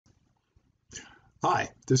Hi,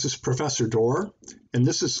 this is Professor Dorr, and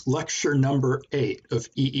this is lecture number 8 of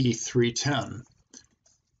EE 310.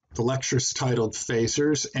 The lecture is titled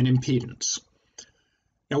Phasors and Impedance.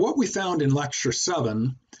 Now, what we found in lecture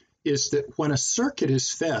 7 is that when a circuit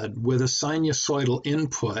is fed with a sinusoidal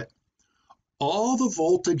input, all the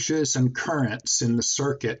voltages and currents in the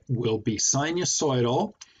circuit will be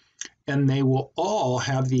sinusoidal, and they will all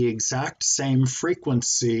have the exact same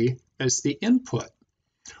frequency as the input.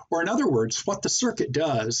 Or in other words, what the circuit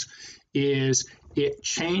does is it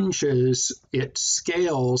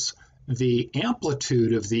scales the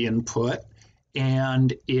amplitude of the input,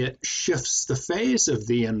 and it shifts the phase of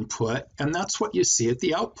the input, and that's what you see at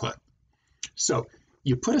the output. So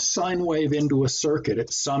you put a sine wave into a circuit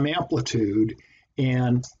at some amplitude,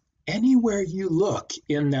 and anywhere you look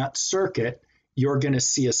in that circuit, you're going to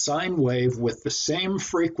see a sine wave with the same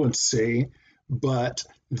frequency, but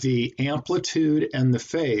the amplitude and the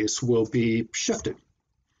phase will be shifted.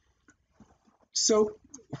 So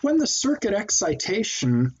when the circuit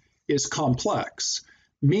excitation is complex,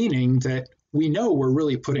 meaning that we know we're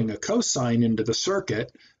really putting a cosine into the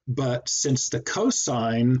circuit, but since the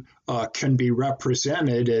cosine can be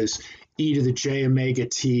represented as e to the j omega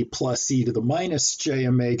t plus e to the minus j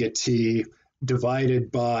omega t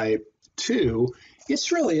divided by 2,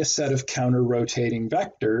 it's really a set of counter-rotating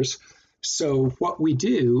vectors. So what we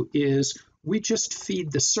do is we just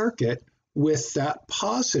feed the circuit with that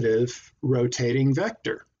positive rotating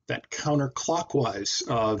vector, that counterclockwise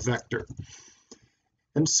vector.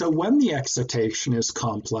 And so when the excitation is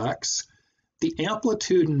complex, the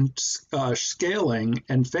amplitude and scaling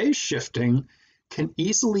and phase shifting can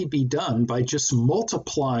easily be done by just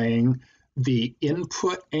multiplying the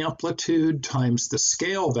input amplitude times the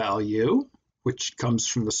scale value, which comes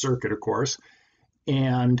from the circuit, of course,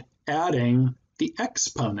 and adding the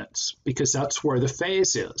exponents, because that's where the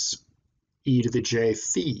phase is, e to the j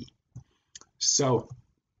phi. So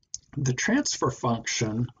the transfer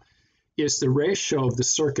function is the ratio of the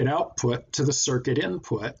circuit output to the circuit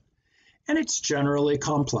input, and it's generally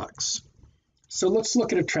complex. So let's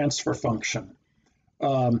look at a transfer function.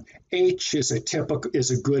 H is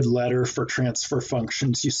a good letter for transfer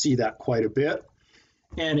functions. You see that quite a bit,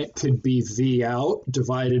 and it could be V out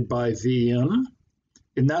divided by V in.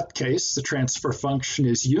 In that case, the transfer function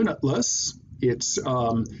is unitless. It's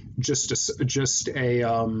just a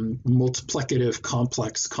multiplicative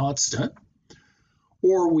complex constant.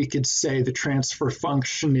 Or we could say the transfer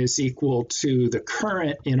function is equal to the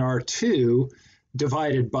current in R2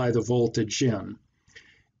 divided by the voltage in.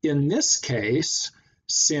 In this case,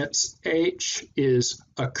 since H is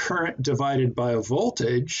a current divided by a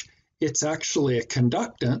voltage, it's actually a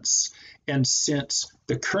conductance. And since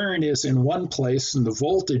the current is in one place and the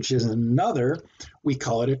voltage is in another, we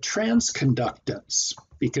call it a transconductance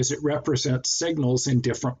because it represents signals in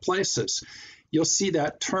different places. You'll see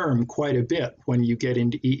that term quite a bit when you get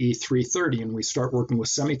into EE 330 and we start working with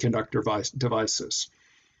semiconductor devices.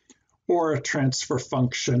 Or a transfer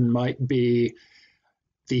function might be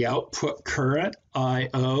the output current,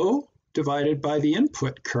 I.O., divided by the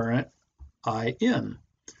input current, I.in.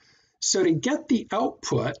 So to get the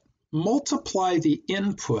output, multiply the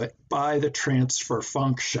input by the transfer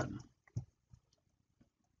function.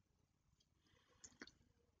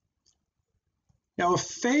 Now, a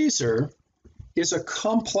phasor is a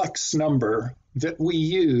complex number that we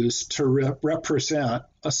use to represent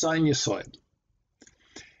a sinusoid.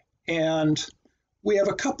 And we have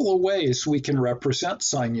a couple of ways we can represent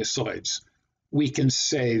sinusoids. We can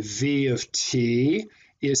say V of t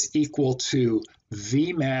is equal to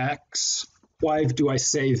V max. Why do I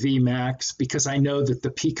say V max? Because I know that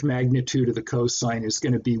the peak magnitude of the cosine is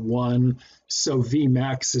going to be 1, so V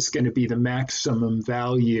max is going to be the maximum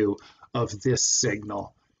value of this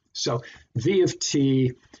signal. So V of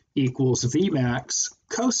t equals V max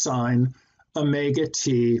cosine omega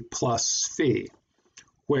t plus phi,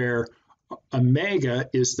 where omega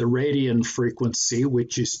is the radian frequency,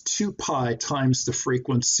 which is 2 pi times the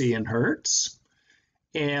frequency in hertz,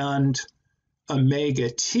 and omega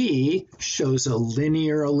t shows a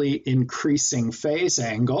linearly increasing phase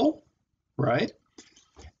angle, right?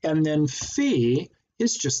 And then phi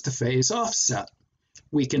is just the phase offset.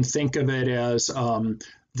 We can think of it as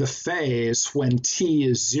the phase when t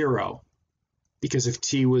is 0, because if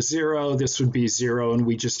t was 0, this would be 0, and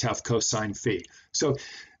we just have cosine phi. So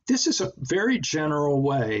this is a very general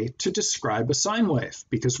way to describe a sine wave,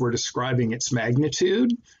 because we're describing its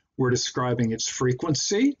magnitude, we're describing its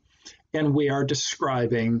frequency, and we are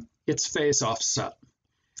describing its phase offset.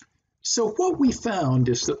 So what we found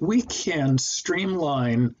is that we can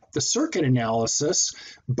streamline the circuit analysis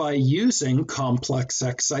by using complex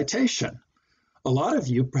excitation. A lot of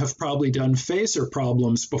you have probably done phasor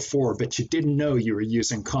problems before, but you didn't know you were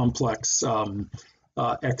using complex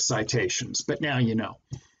excitations, but now you know.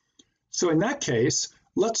 So in that case,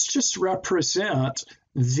 let's just represent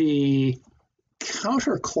the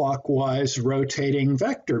counterclockwise rotating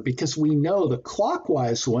vector, because we know the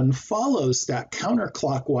clockwise one follows that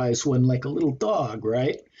counterclockwise one like a little dog,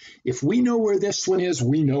 right? If we know where this one is,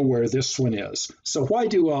 we know where this one is. So why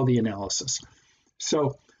do all the analysis?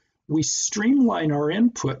 So we streamline our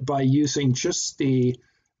input by using just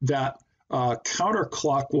that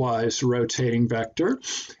counterclockwise rotating vector,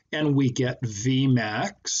 and we get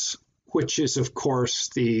Vmax, which is of course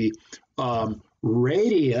the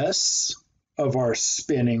radius of our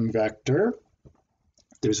spinning vector.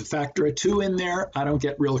 There's a factor of 2 in there. I don't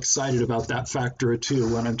get real excited about that factor of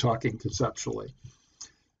 2 when I'm talking conceptually.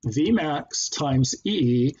 Vmax times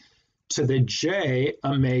e to the j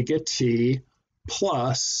omega t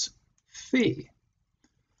plus phi.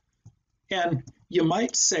 And you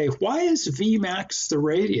might say, why is Vmax the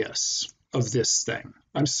radius of this thing?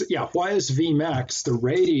 Why is Vmax the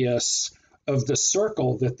radius of the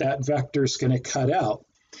circle that vector is going to cut out?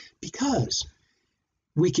 Because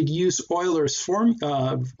we could use Euler's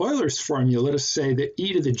formula to say that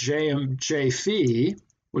e to the j phi,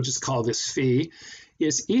 we'll just call this phi,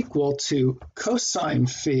 is equal to cosine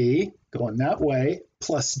phi going that way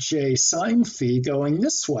plus j sine phi going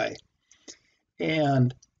this way.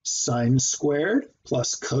 And sine squared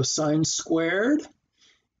plus cosine squared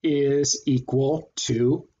is equal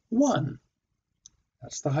to 1.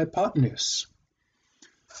 That's the hypotenuse.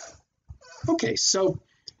 Okay, so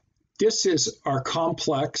this is our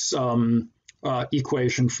complex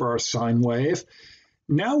equation for our sine wave.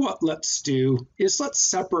 Now what let's do is let's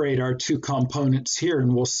separate our two components here,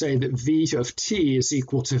 and we'll say that v of t is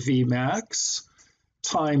equal to Vmax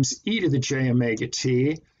times e to the j omega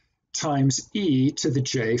t times e to the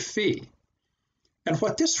j phi. And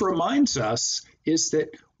what this reminds us is that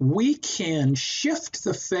we can shift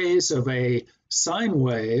the phase of a sine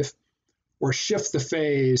wave or shift the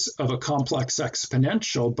phase of a complex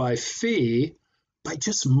exponential by phi by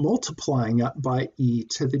just multiplying it by e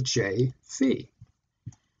to the j phi.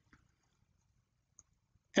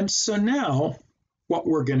 And so now what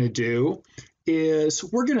we're going to do is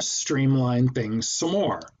we're going to streamline things some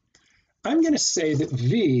more. I'm going to say that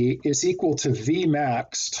v is equal to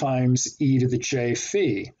Vmax times e to the j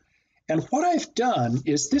phi. And what I've done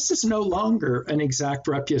is this is no longer an exact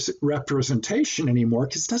representation anymore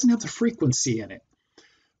because it doesn't have the frequency in it.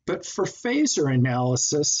 But for phasor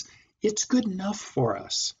analysis, it's good enough for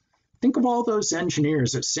us. Think of all those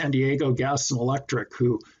engineers at San Diego Gas and Electric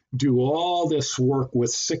who do all this work with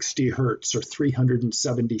 60 hertz or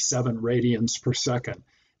 377 radians per second.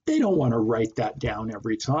 They don't want to write that down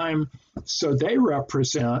every time, so they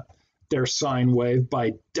represent their sine wave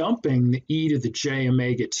by dumping the e to the j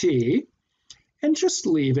omega t and just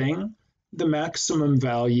leaving the maximum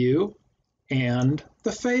value and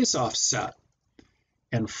the phase offset.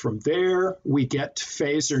 And from there, we get to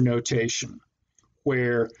phasor notation,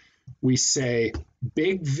 where we say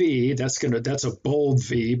big V, that's a bold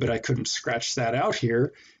V, but I couldn't scratch that out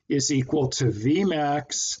here, is equal to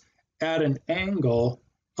Vmax at an angle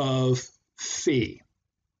of phi.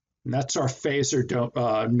 And that's our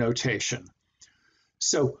phasor notation.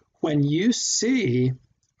 So when you see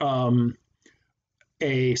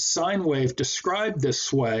a sine wave described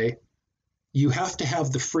this way, you have to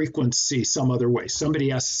have the frequency some other way. Somebody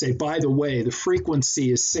has to say, by the way, the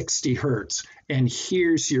frequency is 60 hertz, and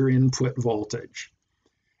here's your input voltage.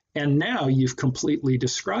 And now you've completely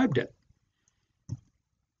described it.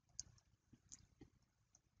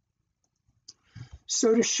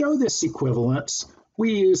 So to show this equivalence,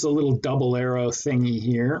 we use a little double arrow thingy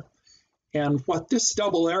here. And what this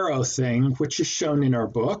double arrow thing, which is shown in our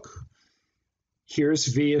book, here's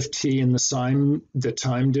v of t in the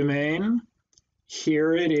time domain.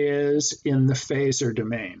 Here it is in the phasor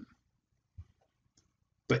domain.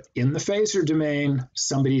 But in the phasor domain,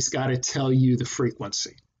 somebody's got to tell you the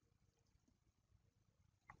frequency.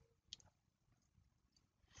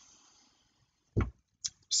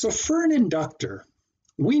 So for an inductor,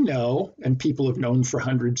 we know, and people have known for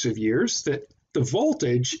hundreds of years, that the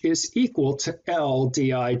voltage is equal to L di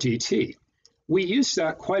dt. We used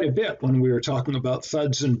that quite a bit when we were talking about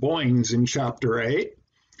thuds and boings in chapter 8.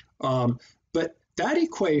 But that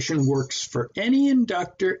equation works for any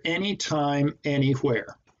inductor, anytime,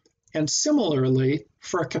 anywhere. And similarly,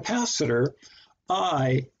 for a capacitor,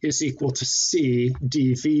 I is equal to C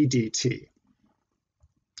dV dt.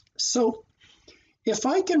 So if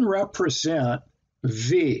I can represent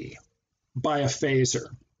V by a phasor,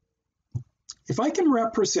 if I can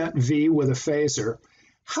represent V with a phasor,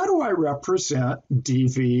 how do I represent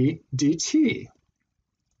dV dt?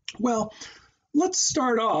 Well, let's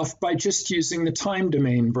start off by just using the time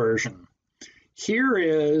domain version. Here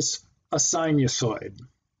is a sinusoid.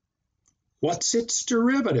 What's its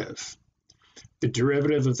derivative? The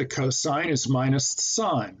derivative of the cosine is minus the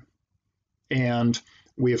sine. And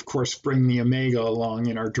we, of course, bring the omega along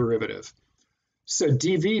in our derivative. So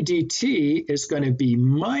dV dt is going to be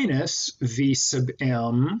minus V sub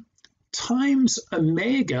m times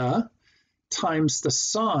omega times the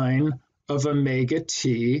sine of omega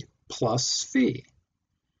t plus phi.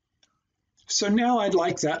 So now I'd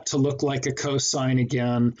like that to look like a cosine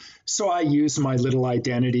again. So I use my little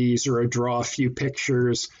identities or I draw a few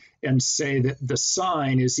pictures and say that the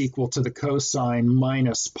sine is equal to the cosine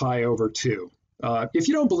minus pi over 2. If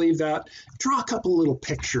you don't believe that, draw a couple little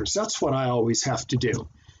pictures. That's what I always have to do.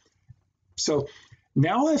 So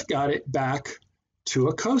now I've got it back to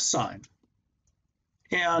a cosine.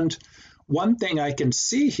 And one thing I can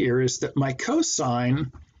see here is that my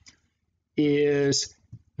cosine is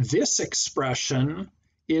this expression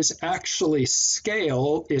is actually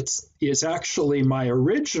scale. It is actually my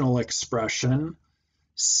original expression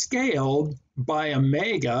scaled by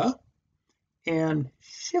omega and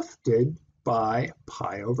shifted by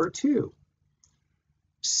pi over 2.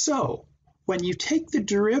 So when you take the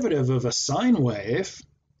derivative of a sine wave,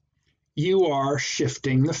 you are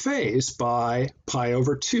shifting the phase by pi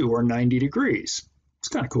over 2 or 90 degrees. It's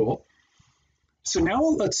kind of cool. So now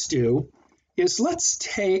what let's do is let's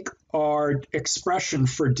take our expression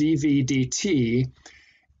for dV dt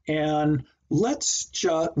and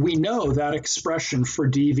we know that expression for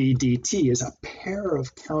dV dt is a pair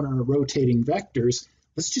of counter-rotating vectors.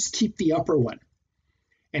 Let's just keep the upper one.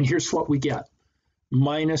 And here's what we get.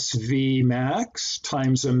 Minus V max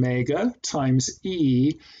times omega times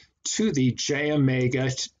e to the j omega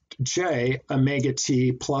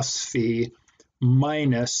t plus phi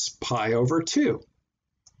minus pi over 2.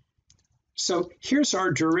 So here's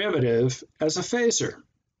our derivative as a phasor.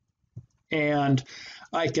 And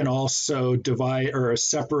I can also divide or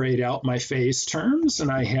separate out my phase terms,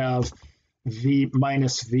 and I have V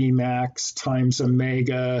minus V max times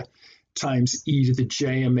omega times e to the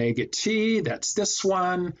j omega t, that's this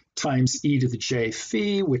one, times e to the j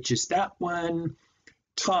phi, which is that one,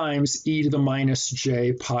 times e to the minus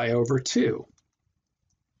j pi over 2.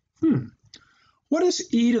 What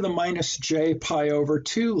does e to the minus j pi over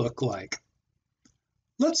 2 look like?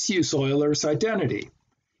 Let's use Euler's identity.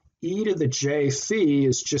 E to the j phi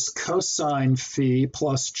is just cosine phi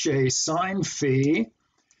plus j sine phi,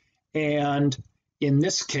 and in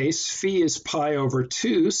this case, phi is pi over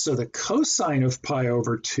 2, so the cosine of pi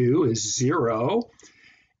over 2 is 0,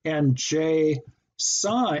 and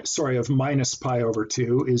of minus pi over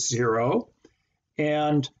 2 is 0,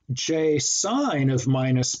 and j sine of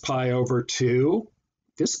minus pi over 2,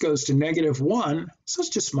 this goes to -1, so it's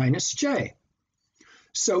just minus j.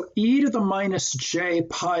 So e to the minus j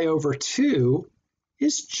pi over 2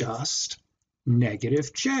 is just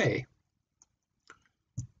negative j.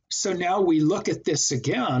 So now we look at this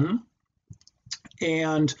again,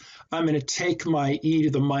 and I'm going to take my e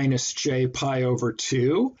to the minus j pi over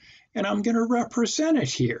 2, and I'm going to represent it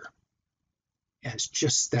here as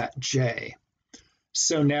just that j.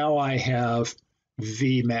 So now I have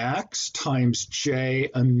V max times j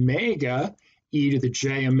omega e to the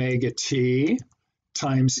j omega t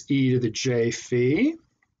times e to the j phi.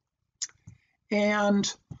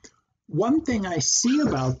 And one thing I see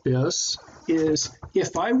about this is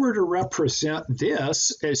if I were to represent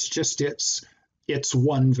this as just its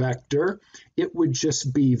one vector, it would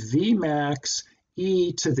just be V max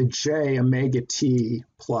e to the j omega t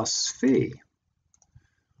plus phi.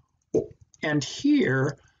 And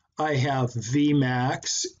here I have V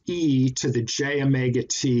max e to the j omega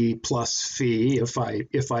t plus phi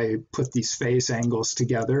if I put these phase angles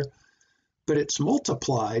together, but it's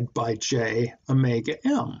multiplied by j omega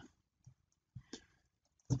m.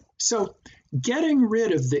 So getting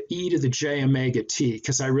rid of the e to the j omega t,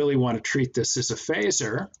 because I really want to treat this as a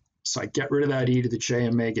phasor, so I get rid of that e to the j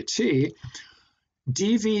omega t,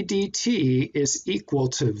 dV dt is equal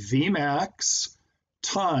to V max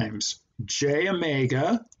times j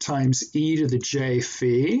omega times e to the j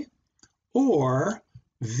phi, or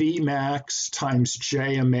V max times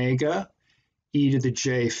j omega e to the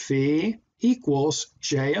j phi equals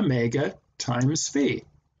j omega times phi.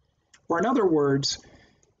 Or in other words,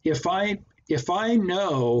 if I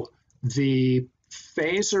know the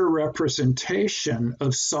phasor representation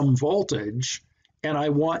of some voltage and I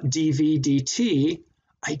want dV dt,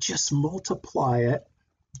 I just multiply it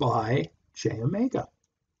by j omega.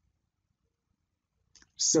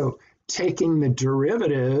 So taking the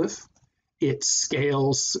derivative, it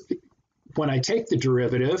scales. When I take the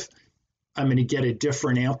derivative, I'm going to get a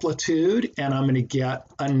different amplitude, and I'm going to get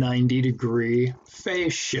a 90-degree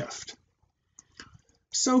phase shift.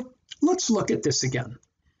 So let's look at this again.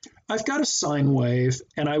 I've got a sine wave,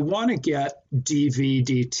 and I want to get dv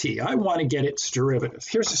dt. I want to get its derivative.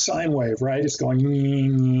 Here's a sine wave, right? It's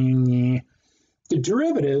going. The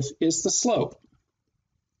derivative is the slope,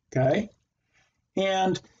 okay?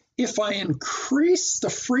 And if I increase the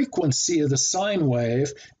frequency of the sine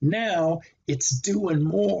wave, now it's doing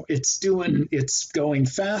more. It's going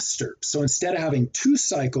faster. So instead of having 2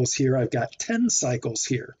 cycles here, I've got 10 cycles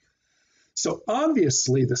here. So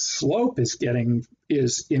obviously the slope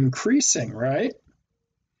is increasing, right?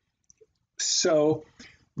 So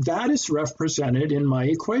that is represented in my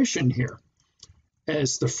equation here.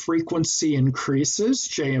 As the frequency increases,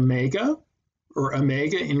 j omega, or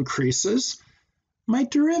omega increases, my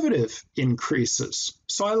derivative increases.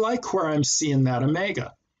 So I like where I'm seeing that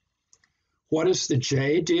omega. What does the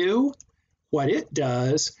j do? What it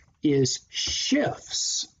does is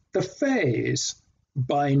shifts the phase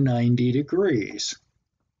by 90 degrees.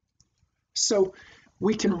 So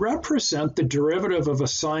we can represent the derivative of a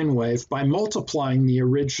sine wave by multiplying the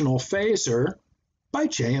original phasor by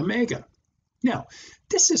j omega. Now,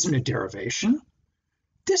 this isn't a derivation.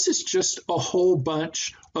 This is just a whole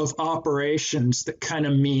bunch of operations that kind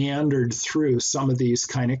of meandered through some of these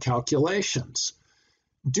kind of calculations.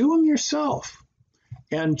 Do them yourself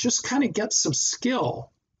and just kind of get some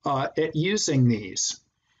skill at using these.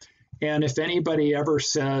 And if anybody ever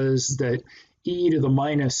says that e to the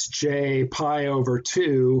minus j pi over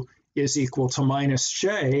 2 is equal to minus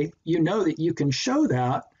j, you know that you can show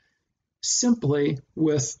that simply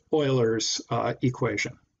with Euler's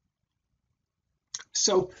equation.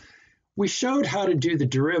 So we showed how to do the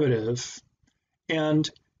derivative, and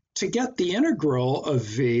to get the integral of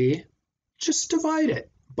v, just divide it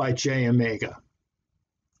by j omega.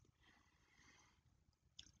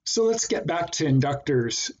 So let's get back to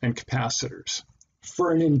inductors and capacitors.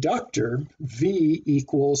 For an inductor, v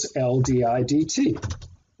equals L di dt.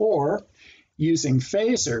 Or, using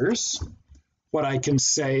phasors, what I can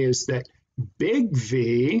say is that big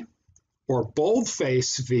V, or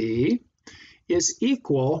boldface V, is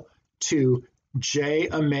equal to j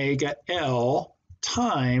omega L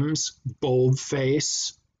times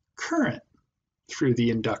boldface current through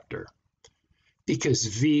the inductor, because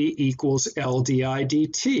V equals L di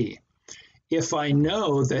dt. If I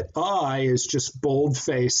know that I is just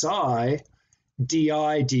boldface I, di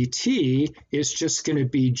dt is just going to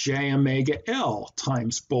be j omega L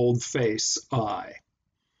times boldface I.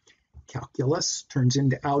 Calculus turns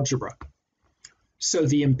into algebra. So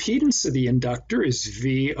the impedance of the inductor is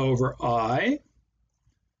V over I,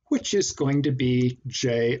 which is going to be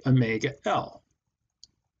j omega L.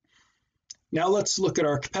 Now let's look at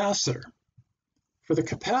our capacitor. For the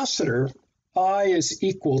capacitor, I is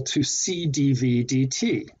equal to C dV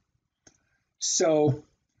dt. So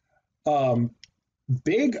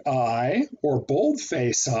big I, or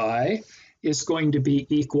boldface I, is going to be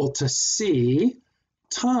equal to C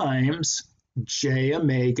times j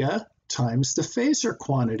omega times the phasor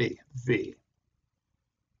quantity V.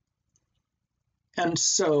 And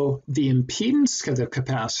so the impedance of the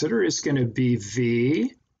capacitor is going to be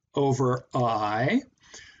V over I,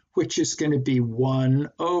 which is going to be 1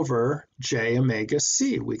 over j omega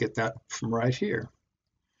C. We get that from right here.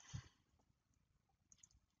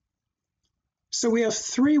 So we have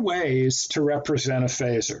 3 ways to represent a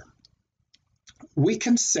phasor. We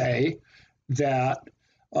can say that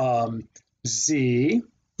Z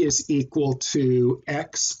is equal to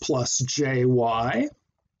X plus JY.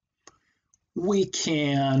 We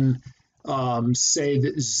can say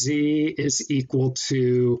that Z is equal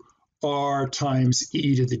to R times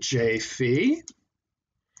e to the j phi,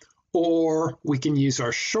 or we can use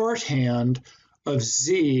our shorthand of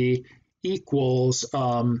Z equals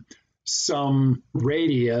some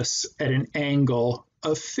radius at an angle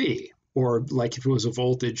of phi, or like if it was a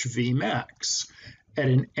voltage V max at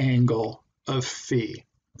an angle of phi.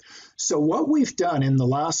 So what we've done in the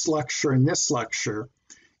last lecture and this lecture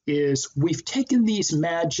is we've taken these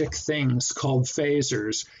magic things called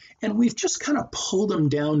phasors and we've just kind of pulled them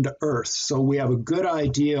down to earth so we have a good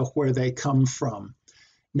idea of where they come from.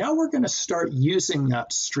 Now we're going to start using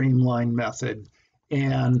that streamline method,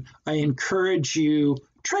 and I encourage you,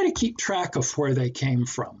 try to keep track of where they came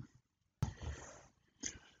from.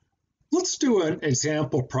 Let's do an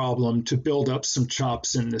example problem to build up some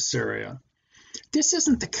chops in this area. This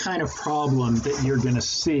isn't the kind of problem that you're going to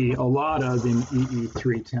see a lot of in EE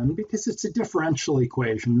 310 because it's a differential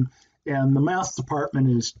equation and the math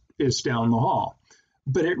department is down the hall.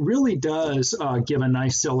 But it really does give a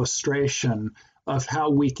nice illustration of how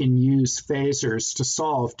we can use phasors to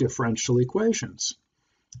solve differential equations.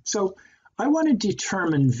 So I want to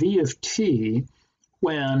determine V of t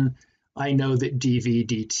when I know that dV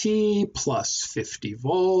dt plus 50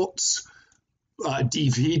 volts,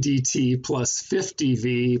 dV dt plus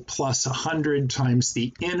 50V plus 100 times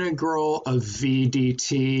the integral of V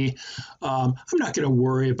dt. I'm not going to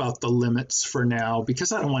worry about the limits for now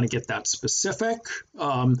because I don't want to get that specific,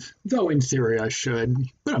 though in theory I should,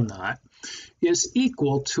 but I'm not, is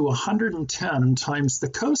equal to 110 times the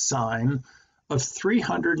cosine of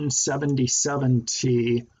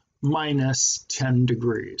 377t minus 10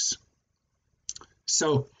 degrees.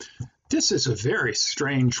 So this is a very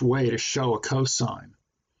strange way to show a cosine,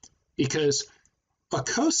 because a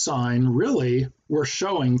cosine, really, we're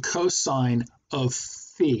showing cosine of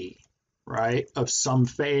phi, right, of some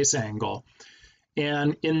phase angle.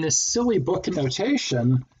 And in this silly book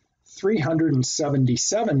notation,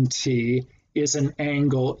 377t is an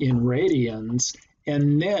angle in radians,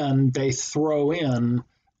 and then they throw in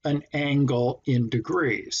an angle in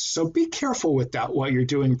degrees. So be careful with that while you're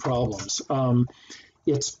doing problems.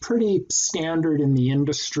 It's pretty standard in the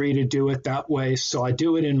industry to do it that way, so I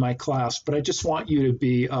do it in my class, but I just want you to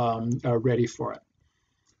be ready for it.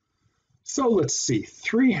 So let's see,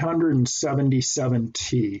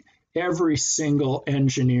 377T. Every single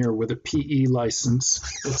engineer with a PE license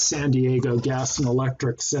at San Diego Gas and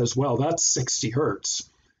Electric says, well, that's 60 hertz.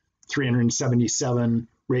 377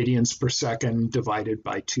 radians per second divided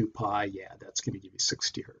by 2 pi, yeah, that's going to give you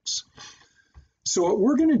 60 hertz. So what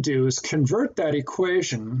we're going to do is convert that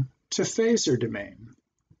equation to phasor domain.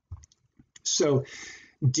 So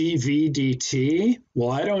dV dt, well,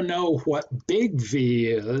 I don't know what big V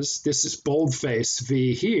is. This is boldface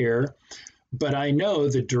V here, but I know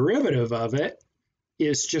the derivative of it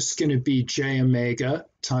is just going to be j omega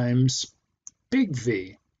times big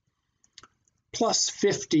V plus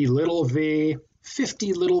 50 little v.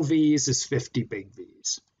 50 little v's is 50 big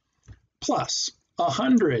V's plus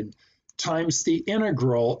 100 times the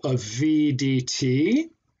integral of V dt,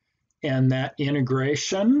 and that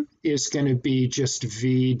integration is going to be just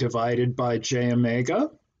V divided by j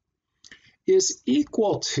omega, is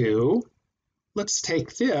equal to, let's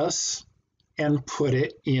take this and put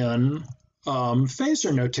it in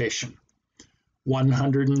phasor notation,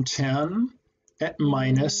 110 at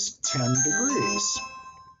minus 10 degrees.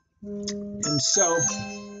 And so,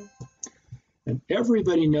 and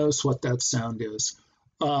everybody knows what that sound is.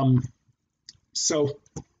 So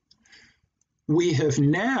we have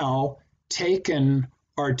now taken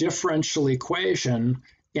our differential equation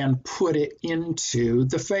and put it into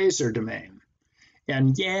the phasor domain.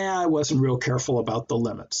 And yeah, I wasn't real careful about the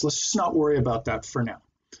limits. Let's just not worry about that for now.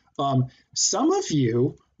 Some of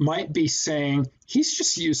you might be saying, he's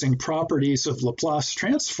just using properties of Laplace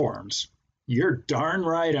transforms. You're darn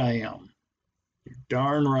right I am. You're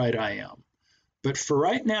darn right I am. But for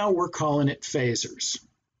right now, we're calling it phasors.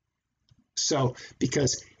 So,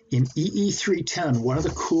 because in EE310, one of the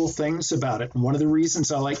cool things about it, and one of the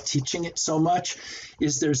reasons I like teaching it so much,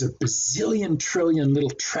 is there's a bazillion trillion little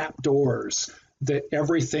trapdoors that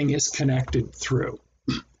everything is connected through.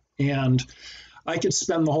 And I could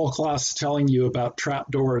spend the whole class telling you about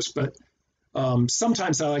trapdoors, but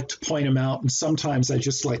sometimes I like to point them out, and sometimes I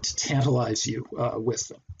just like to tantalize you with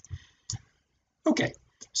them. Okay,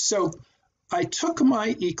 so I took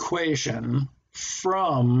my equation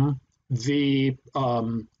from the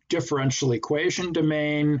differential equation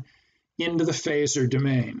domain into the phasor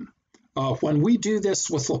domain. When we do this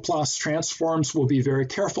with Laplace transforms, we'll be very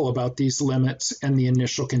careful about these limits and the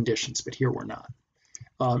initial conditions, but here we're not.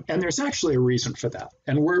 And there's actually a reason for that,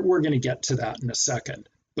 and we're going to get to that in a second.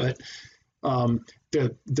 But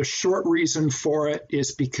the short reason for it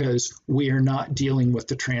is because we are not dealing with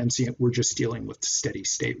the transient, we're just dealing with the steady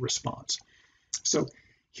state response. So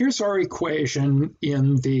here's our equation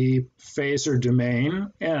in the phasor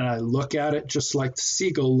domain, and I look at it just like the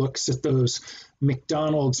seagull looks at those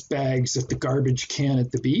McDonald's bags at the garbage can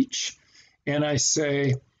at the beach, and I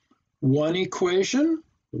say, one equation,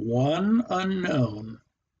 one unknown.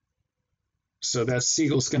 So that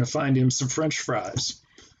seagull's going to find him some French fries.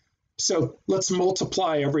 So let's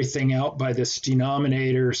multiply everything out by this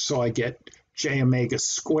denominator, so I get j omega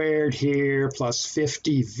squared here plus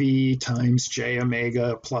 50v times j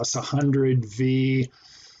omega plus 100v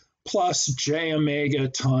plus j omega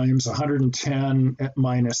times 110 at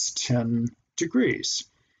minus 10 degrees.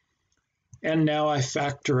 And now I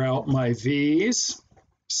factor out my v's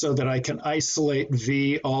so that I can isolate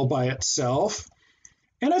v all by itself.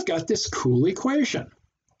 And I've got this cool equation.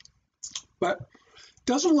 But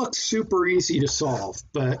doesn't look super easy to solve,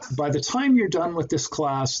 but by the time you're done with this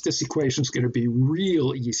class, this equation is going to be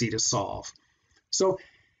real easy to solve. So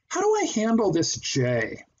how do I handle this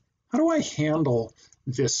J? How do I handle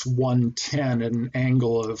this 110 at an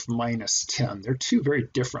angle of -10? They're two very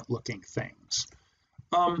different looking things.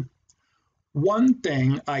 One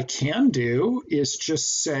thing I can do is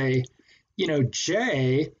just say,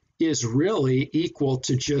 J is really equal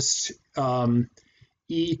to just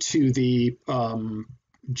e to the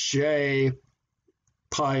j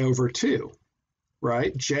pi over 2,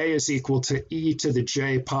 right? J is equal to e to the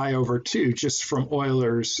j pi over 2, just from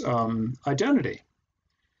Euler's identity.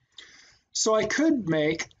 So I could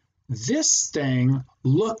make this thing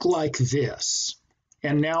look like this.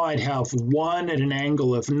 And now I'd have 1 at an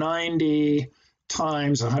angle of 90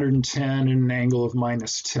 times 110 at an angle of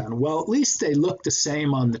 -10. Well, at least they look the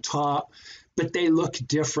same on the top, but they look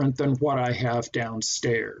different than what I have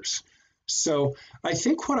downstairs. So I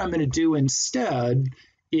think what I'm going to do instead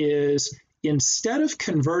is, instead of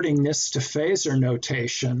converting this to phasor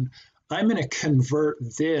notation, I'm going to convert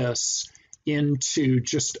this into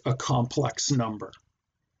just a complex number.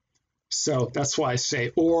 So that's why I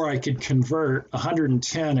say, or I could convert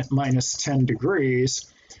 110 at -10 degrees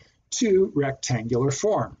to rectangular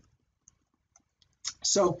form.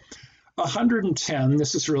 So 110,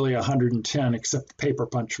 this is really 110, except the paper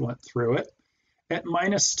punch went through it, at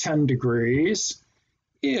 -10 degrees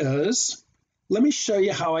is, let me show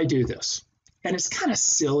you how I do this. And it's kind of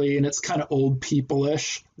silly and it's kind of old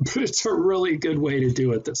people-ish, but it's a really good way to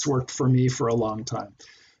do it that's worked for me for a long time.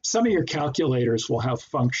 Some of your calculators will have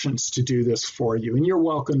functions to do this for you, and you're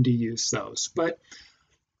welcome to use those. But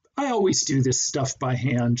I always do this stuff by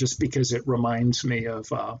hand just because it reminds me of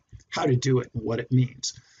how to do it and what it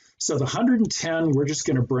means. So the 110, we're just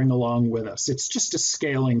going to bring along with us. It's just a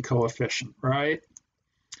scaling coefficient, right?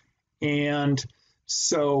 And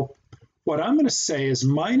so what I'm going to say is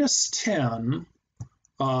 -10.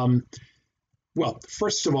 Well,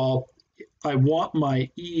 first of all, I want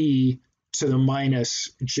my e to the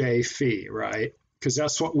minus j phi, right? Because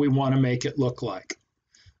that's what we want to make it look like.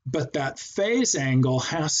 But that phase angle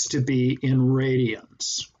has to be in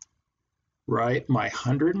radians, right? My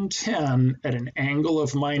 110 at an angle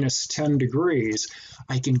of -10 degrees,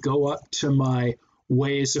 I can go up to my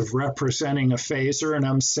ways of representing a phasor, and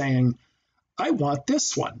I'm saying, I want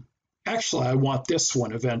this one. Actually, I want this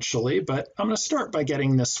one eventually, but I'm going to start by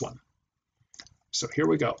getting this one. So here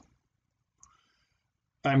we go.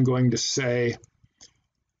 I'm going to say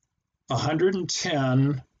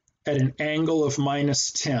 110 at an angle of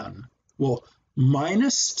 -10. Well,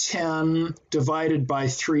 -10 divided by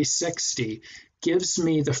 360 gives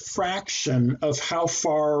me the fraction of how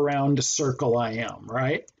far around a circle I am,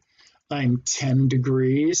 right? I'm 10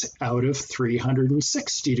 degrees out of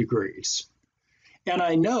 360 degrees. And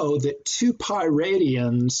I know that 2 pi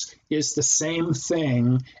radians is the same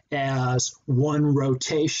thing as 1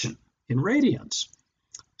 rotation in radians.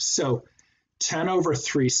 So 10 over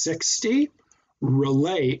 360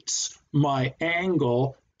 relates my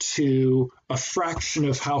angle to a fraction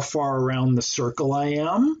of how far around the circle I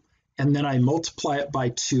am, and then I multiply it by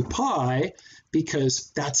 2 pi because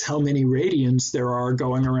that's how many radians there are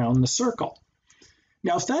going around the circle.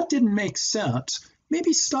 Now, if that didn't make sense,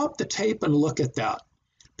 maybe stop the tape and look at that,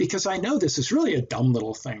 because I know this is really a dumb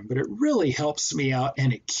little thing, but it really helps me out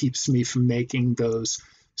and it keeps me from making those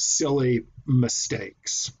silly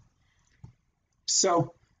mistakes.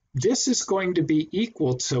 So this is going to be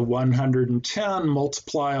equal to 110,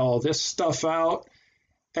 multiply all this stuff out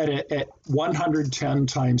at 110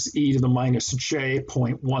 times e to the minus j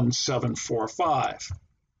 0.1745.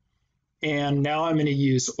 And now I'm going to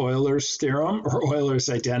use Euler's theorem or Euler's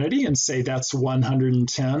identity and say that's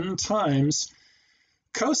 110 times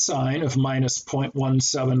cosine of minus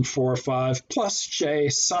 0.1745 plus j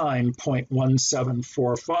sine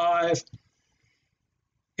 0.1745.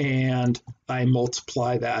 And I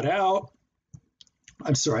multiply that out.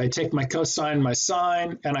 I'm sorry, I take my cosine, my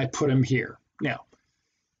sine, and I put them here. Now,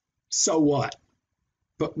 so what?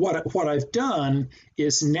 But what I've done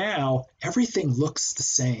is now everything looks the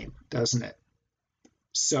same, doesn't it?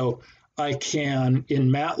 So I can, in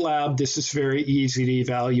Matlab, this is very easy to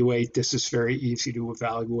evaluate. This is very easy to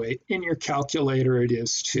evaluate. In your calculator, it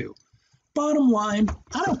is too. Bottom line,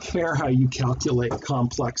 I don't care how you calculate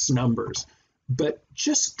complex numbers, but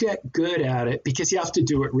just get good at it because you have to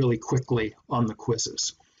do it really quickly on the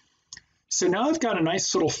quizzes. So now I've got a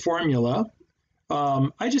nice little formula.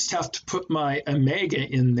 I just have to put my omega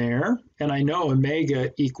in there, and I know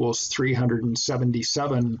omega equals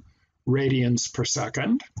 377 radians per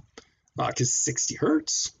second, because 60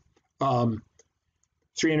 hertz.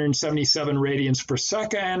 377 radians per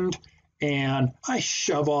second, and I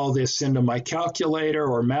shove all this into my calculator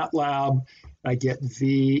or Matlab. I get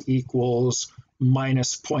V equals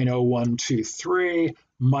minus 0.0123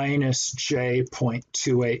 minus J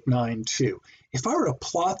 0.2892. If I were to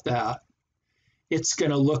plot that, it's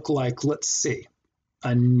going to look like, let's see,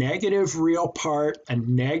 a negative real part, a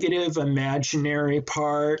negative imaginary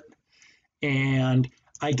part, and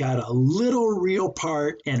I got a little real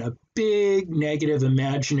part and a big negative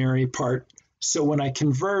imaginary part. So when I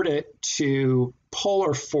convert it to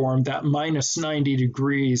polar form, that minus 90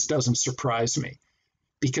 degrees doesn't surprise me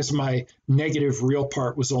because my negative real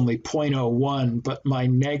part was only 0.01, but my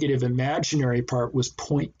negative imaginary part was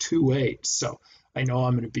 0.28. So I know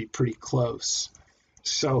I'm going to be pretty close.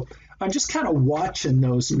 So I'm just kind of watching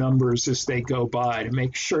those numbers as they go by to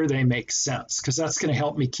make sure they make sense, because that's going to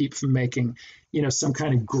help me keep from making, some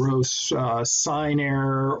kind of gross sign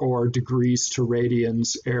error or degrees to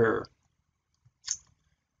radians error.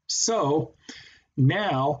 So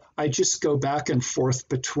now I just go back and forth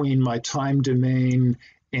between my time domain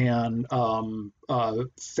and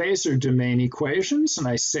phasor domain equations, and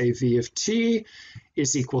I say V of t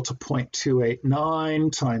is equal to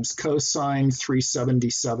 0.289 times cosine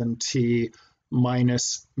 377t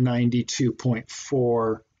minus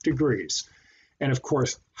 92.4 degrees. And of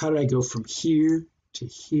course, how did I go from here to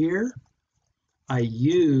here? I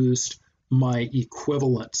used my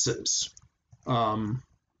equivalences.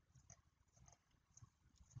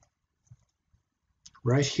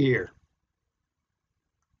 Right here.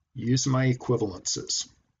 Use my equivalences.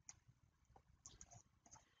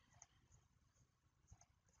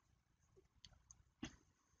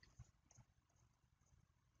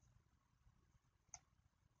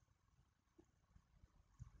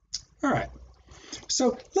 All right,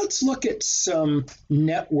 so let's look at some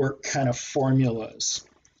network kind of formulas.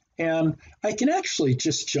 And I can actually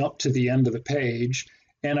just jump to the end of the page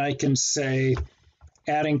and I can say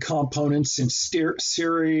adding components in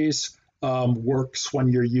series works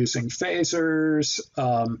when you're using phasors,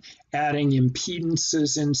 adding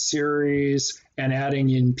impedances in series and adding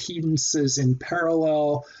impedances in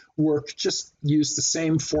parallel work. Just use the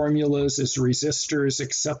same formulas as resistors,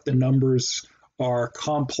 except the numbers are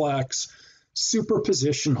complex.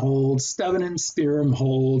 Superposition holds, Thevenin's theorem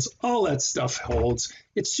holds, all that stuff holds.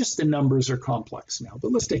 It's just the numbers are complex now.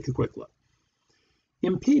 But let's take a quick look.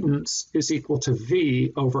 Impedance is equal to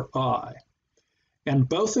V over I. And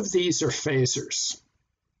both of these are phasors.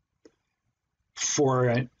 For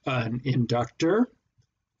an inductor,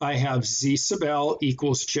 I have Z sub L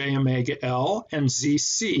equals J omega L and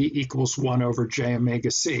ZC equals 1 over J omega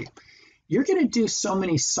C. You're going to do so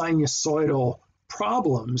many sinusoidal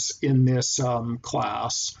problems in this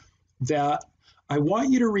class that I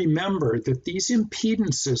want you to remember that these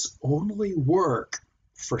impedances only work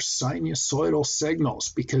for sinusoidal signals,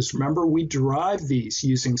 because remember, we derive these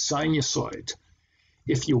using sinusoids.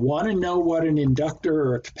 If you want to know what an inductor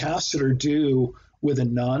or a capacitor do with a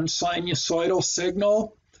non-sinusoidal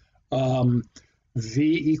signal,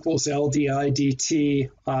 V equals L di dt,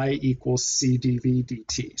 I equals C dV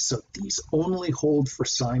dt. So these only hold for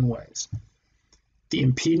sine waves. The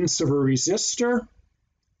impedance of a resistor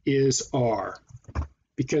is R.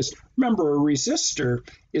 Because remember, a resistor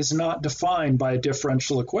is not defined by a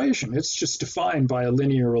differential equation. It's just defined by a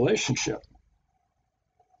linear relationship.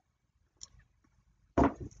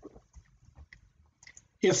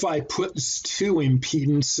 If I put two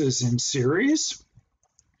impedances in series,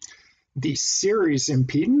 the series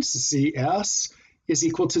impedance, ZS, is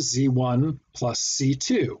equal to Z1 plus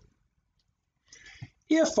Z2.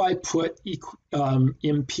 If I put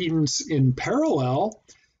impedance in parallel,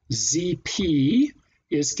 ZP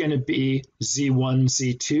is going to be Z1,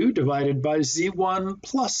 Z2 divided by Z1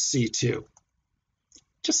 plus Z2.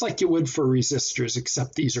 Just like you would for resistors,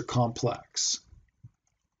 except these are complex.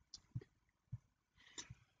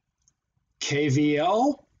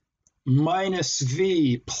 KVL minus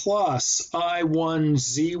V plus I1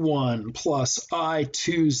 Z1 plus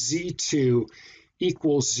I2 Z2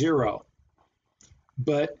 equals 0.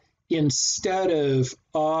 But instead of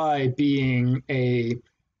I being a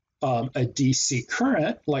DC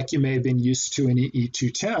current, like you may have been used to in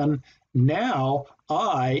E210, now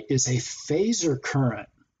I is a phasor current.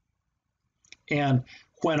 And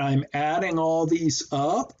when I'm adding all these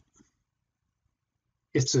up,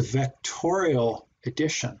 it's a vectorial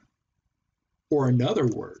addition. Or in other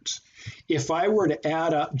words, if I were to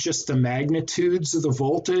add up just the magnitudes of the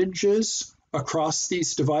voltages across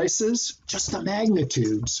these devices, just the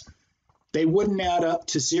magnitudes, they wouldn't add up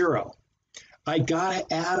to 0. I got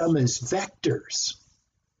to add them as vectors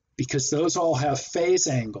because those all have phase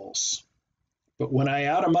angles. But when I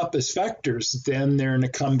add them up as vectors, then they're going to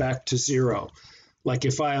come back to 0. Like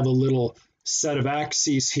if I have a little set of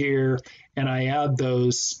axes here and I add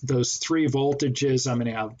those 3 voltages, I'm going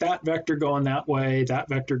to have that vector going that way, that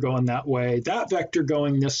vector going that way, that vector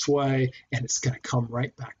going this way, and it's going to come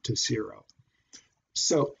right back to 0.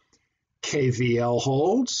 So KVL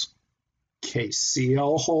holds,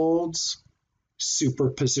 KCL holds,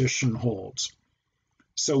 superposition holds.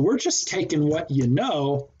 So we're just taking what you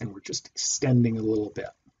know and we're just extending a little bit.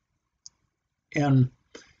 And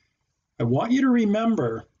I want you to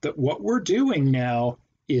remember that what we're doing now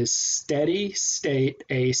is steady state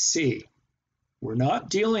AC. We're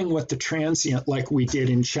not dealing with the transient like we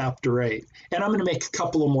did in chapter 8. And I'm going to make a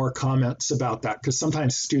couple of more comments about that because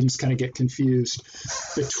sometimes students kind of get confused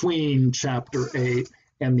between chapter 8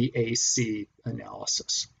 and the AC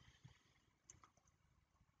analysis.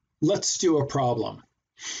 Let's do a problem.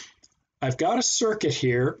 I've got a circuit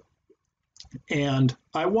here and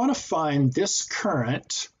I want to find this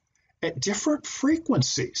current at different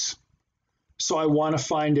frequencies. So I want to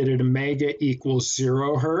find it at omega equals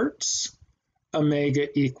 0 hertz, omega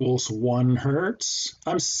equals 1 hertz.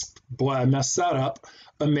 I messed that up.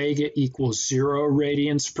 Omega equals 0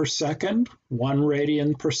 radians per second, 1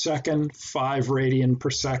 radian per second, 5 radian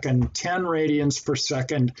per second, 10 radians per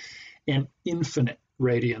second, and infinite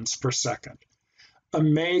radians per second.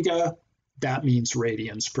 Omega, that means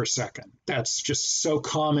radians per second. That's just so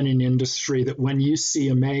common in industry that when you see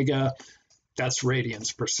omega, that's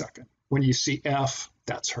radians per second. When you see F,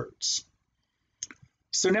 that's hertz.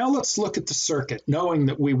 So now let's look at the circuit, knowing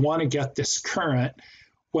that we want to get this current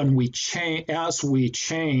when we as we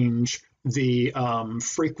change the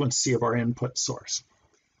frequency of our input source.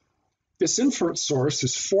 This input source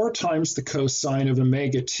is 4 times the cosine of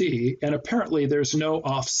omega t, and apparently there's no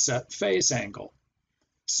offset phase angle.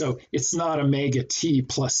 So it's not omega t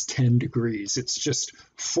plus 10 degrees, it's just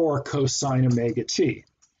 4 cosine omega t.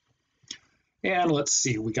 And let's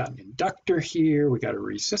see, we got an inductor here, we got a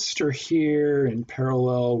resistor here in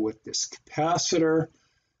parallel with this capacitor.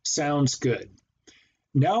 Sounds good.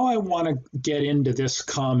 Now I want to get into this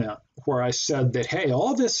comment where I said that, hey,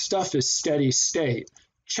 all this stuff is steady state.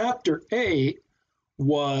 Chapter 8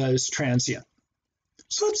 was transient.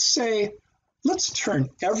 So let's turn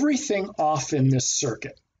everything off in this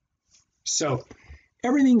circuit. So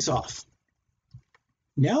everything's off.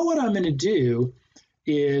 Now what I'm going to do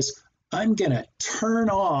is I'm going to turn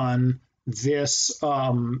on this,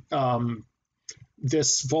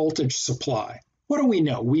 this voltage supply. What do we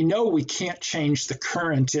know? We know we can't change the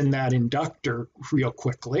current in that inductor real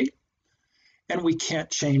quickly, and we can't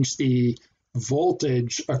change the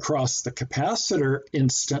voltage across the capacitor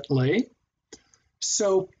instantly.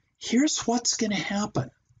 So here's what's going to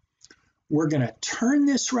happen. We're going to turn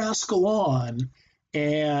this rascal on,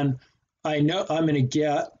 and I know I'm going to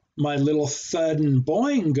get my little thud and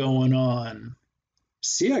boing going on.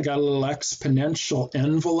 See, I got a little exponential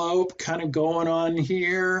envelope kind of going on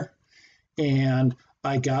here, and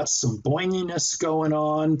I got some boinginess going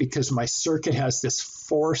on because my circuit has this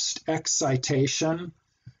forced excitation.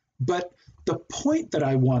 But the point that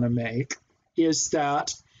I want to make is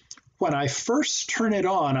that when I first turn it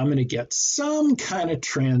on, I'm going to get some kind of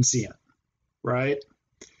transient, right?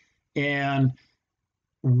 And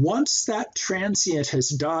once that transient has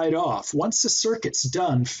died off, once the circuit's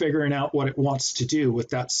done figuring out what it wants to do with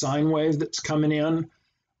that sine wave that's coming in,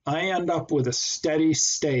 I end up with a steady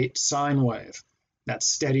state sine wave. That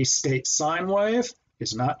steady state sine wave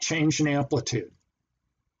is not changing amplitude.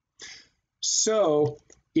 So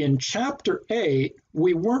in chapter 8,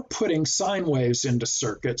 we weren't putting sine waves into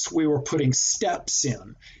circuits, we were putting steps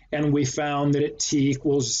in. And we found that at t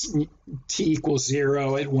equals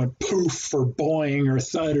 0, it went poof or boing or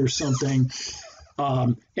thud or something.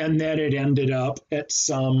 And then it ended up at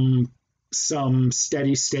some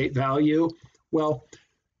steady state value. Well,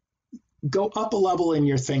 go up a level in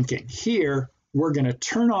your thinking. Here, we're going to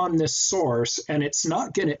turn on this source, and it's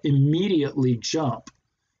not going to immediately jump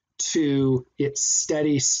to its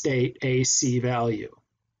steady state AC value.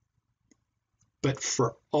 But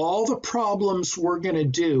for all the problems we're going to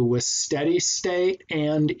do with steady state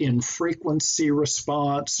and in frequency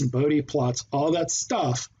response and Bode plots, all that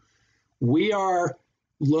stuff, we are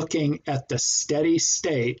looking at the steady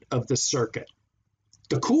state of the circuit.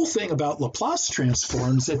 The cool thing about Laplace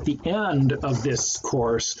transforms at the end of this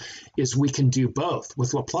course is we can do both.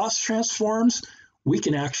 With Laplace transforms, we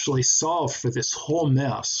can actually solve for this whole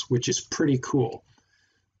mess, which is pretty cool.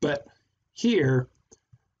 But here,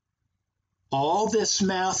 all this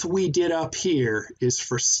math we did up here is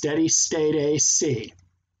for steady state AC,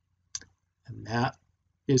 and that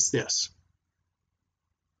is this.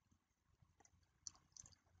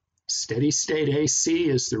 Steady state AC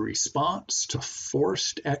is the response to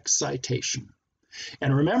forced excitation.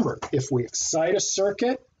 And remember, if we excite a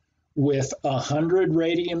circuit with 100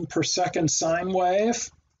 radian per second sine wave,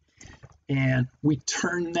 and we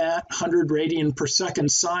turn that 100 radian per second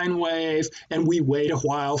sine wave, and we wait a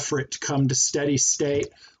while for it to come to steady state,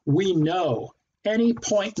 we know any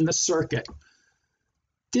point in the circuit,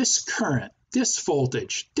 this current, this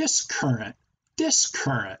voltage, this current,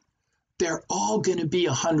 they're all going to be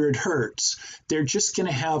 100 hertz. They're just going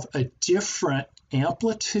to have a different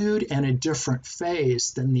amplitude and a different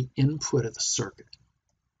phase than the input of the circuit.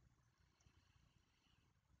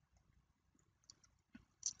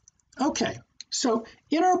 Okay, so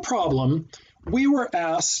in our problem, we were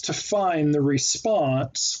asked to find the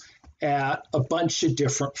response at a bunch of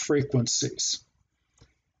different frequencies.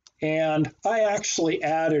 And I actually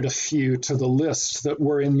added a few to the list that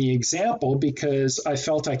were in the example because I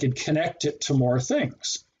felt I could connect it to more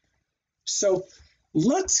things. So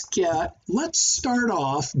let's start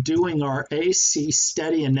off doing our AC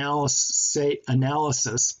steady analysis.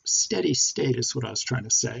 Steady state is what I was trying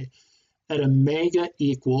to say, at omega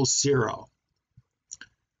equals 0.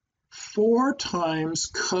 4 times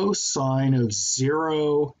cosine of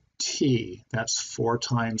 0t, that's 4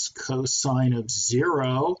 times cosine of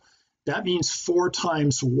 0, that means 4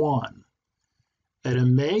 times 1. At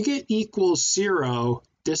omega equals 0,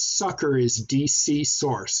 this sucker is DC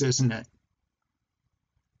source, isn't it?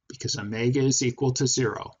 Because omega is equal to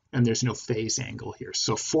 0, and there's no phase angle here.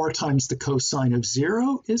 So 4 times the cosine of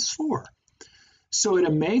 0 is 4. So at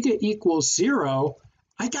omega equals 0,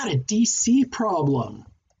 I got a DC problem.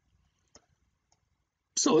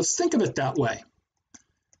 So let's think of it that way.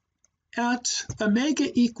 At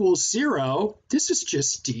omega equals 0, this is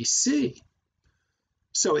just DC.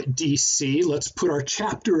 So at DC, let's put our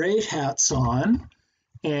chapter 8 hats on,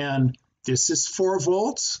 and this is 4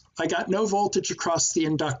 volts. I got no voltage across the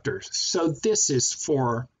inductor, so this is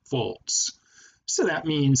 4 volts. So that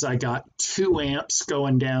means I got 2 amps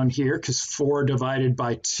going down here because 4 divided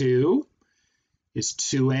by 2 is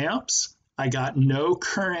 2 amps. I got no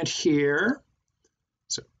current here,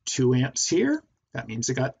 so 2 amps here. That means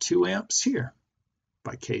I got 2 amps here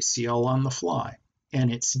by KCL on the fly,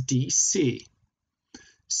 and it's DC.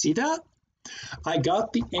 See that? I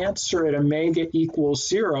got the answer at omega equals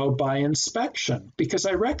 0 by inspection because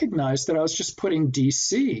I recognized that I was just putting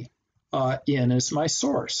DC in as my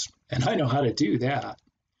source, and I know how to do that.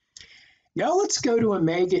 Now let's go to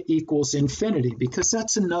omega equals infinity because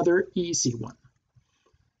that's another easy one.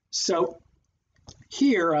 So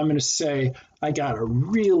here I'm going to say I got a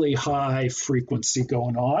really high frequency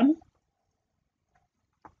going on,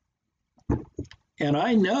 and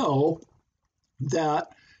I know that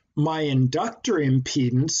my inductor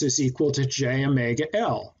impedance is equal to j omega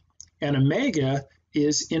L, and omega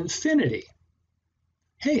is infinity.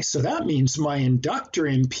 Hey, so that means my inductor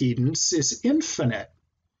impedance is infinite.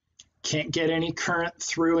 Can't get any current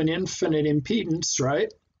through an infinite impedance,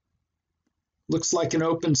 right? Looks like an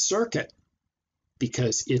open circuit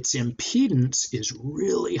because its impedance is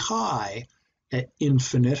really high at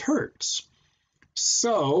infinite hertz.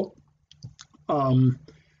 So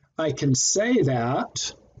I can say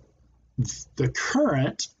that the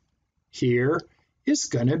current here is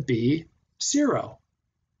going to be 0.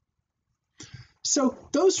 So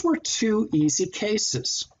those were 2 easy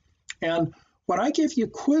cases. And when I give you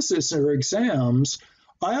quizzes or exams,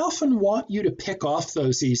 I often want you to pick off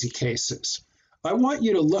those easy cases. I want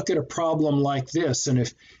you to look at a problem like this,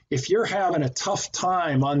 and if you're having a tough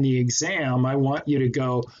time on the exam, I want you to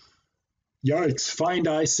go, yikes, find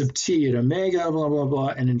I sub t at omega, blah, blah, blah,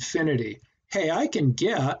 and infinity. Hey, I can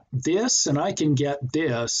get this and I can get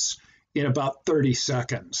this in about 30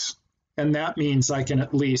 seconds. And that means I can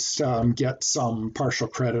at least get some partial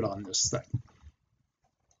credit on this thing.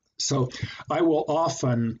 So I will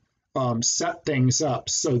often set things up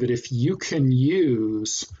so that if you can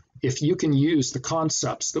use the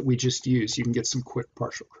concepts that we just used, you can get some quick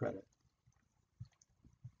partial credit.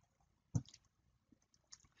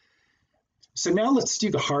 So now let's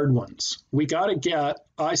do the hard ones. We got to get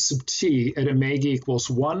I sub t at omega equals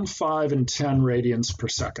 1, 5, and 10 radians per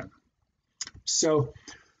second. So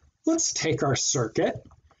let's take our circuit,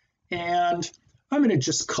 and I'm going to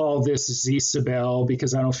just call this Z sub L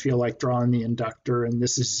because I don't feel like drawing the inductor, and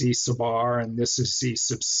this is Z sub R, and this is Z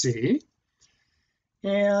sub C.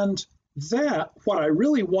 And that, what I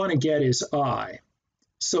really want to get is I.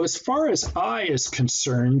 So as far as I is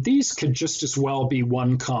concerned, these could just as well be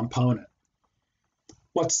one component.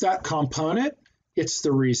 What's that component? It's the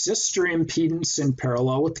resistor impedance in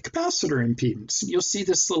parallel with the capacitor impedance. You'll see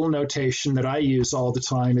this little notation that I use all the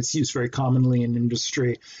time. It's used very commonly in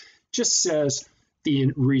industry. just says the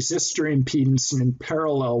resistor impedance in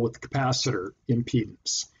parallel with the capacitor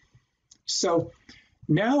impedance. So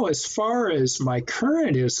now as far as my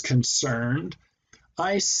current is concerned,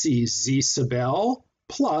 I see Z sub L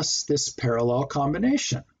plus this parallel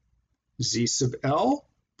combination. Z sub L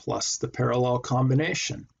plus the parallel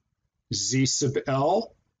combination. Z sub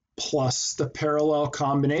L plus the parallel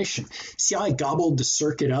combination. See how I gobbled the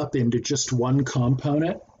circuit up into just one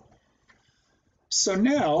component? So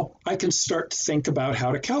now I can start to think about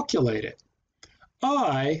how to calculate it.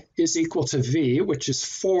 I is equal to V, which is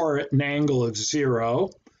 4 at an angle of 0.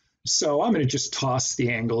 So I'm going to just toss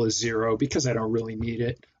the angle as 0 because I don't really need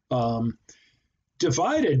it.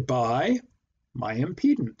 Divided by my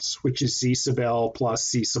impedance, which is Z sub L plus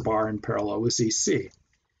Z sub R in parallel with ZC.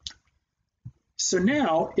 So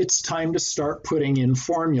now it's time to start putting in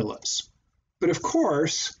formulas. But of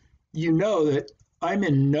course, you know that I'm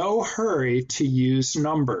in no hurry to use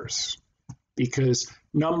numbers because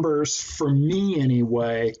numbers, for me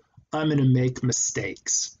anyway, I'm going to make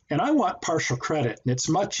mistakes. And I want partial credit, and it's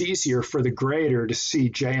much easier for the grader to see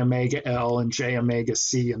J omega L and J omega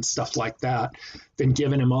C and stuff like that than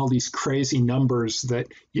giving him all these crazy numbers that,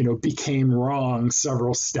 became wrong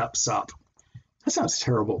several steps up. That sounds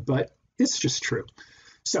terrible, but it's just true.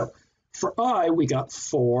 So for I, we got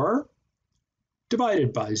 4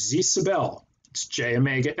 divided by Z sub L, it's J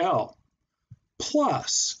omega L,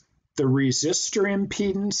 plus the resistor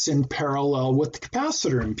impedance in parallel with the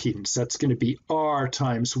capacitor impedance. That's going to be R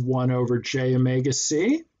times 1 over J omega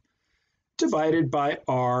C divided by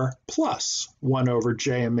R plus 1 over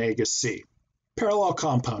J omega C. Parallel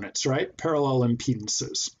components, right? Parallel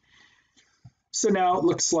impedances. So now it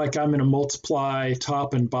looks like I'm going to multiply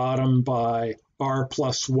top and bottom by R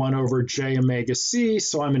plus 1 over J omega C.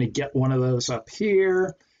 So I'm going to get one of those up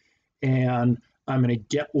here, and I'm going to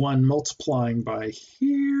get one multiplying by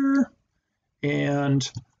here,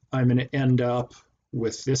 and I'm going to end up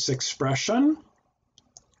with this expression.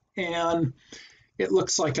 And it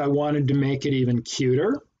looks like I wanted to make it even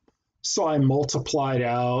cuter. So I multiplied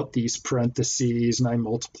out these parentheses, and I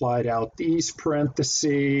multiplied out these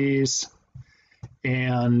parentheses,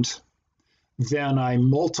 and then I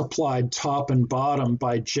multiplied top and bottom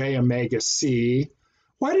by J omega C.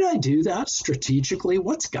 Why did I do that strategically?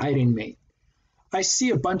 What's guiding me? I see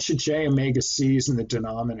a bunch of J omega C's in the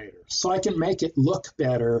denominator, so I can make it look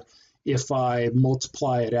better if I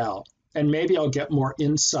multiply it out. And maybe I'll get more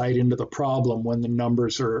insight into the problem when the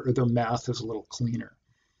numbers or the math is a little cleaner.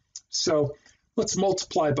 So let's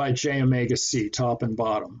multiply by J omega C, top and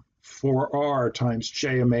bottom. 4R times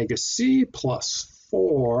J omega C plus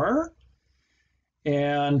 4.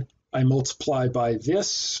 And I multiply by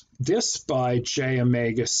this by J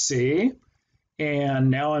omega C. And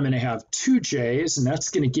now I'm going to have 2 J's, and that's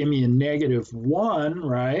going to give me a -1,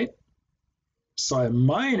 right? So I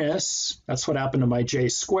minus, that's what happened to my J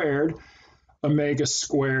squared, omega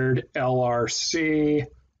squared LRC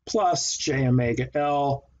plus J omega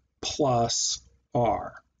L plus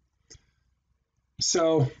R.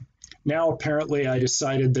 So now apparently I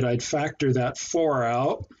decided that I'd factor that 4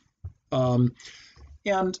 out,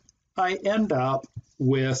 and I end up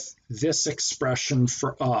with this expression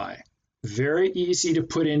for I. Very easy to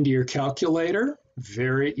put into your calculator,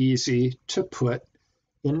 very easy to put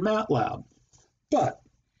in Matlab. But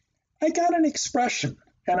I got an expression,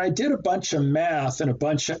 and I did a bunch of math and a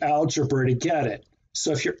bunch of algebra to get it.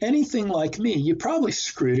 So if you're anything like me, you probably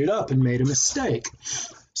screwed it up and made a mistake.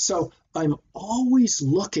 So I'm always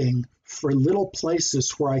looking for little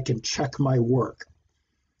places where I can check my work.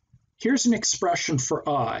 Here's an expression for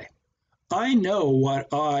I. I know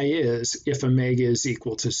what I is if omega is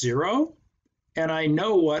equal to 0, and I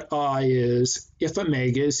know what I is if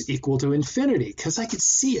omega is equal to infinity, because I could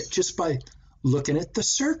see it just by looking at the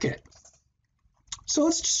circuit. So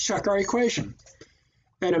let's just check our equation.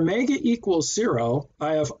 At omega equals 0,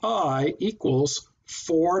 I have I equals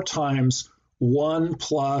 4 times 1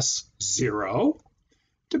 plus 0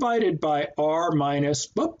 divided by R minus,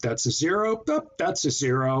 that's a 0, that's a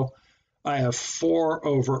 0. I have 4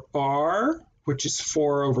 over R, which is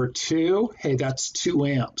 4 over 2. Hey, that's 2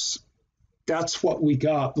 amps. That's what we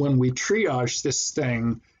got when we triaged this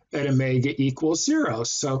thing at omega equals 0.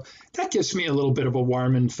 So that gives me a little bit of a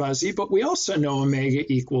warm and fuzzy, but we also know omega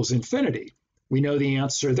equals infinity. We know the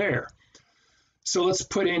answer there. So let's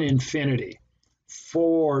put in infinity.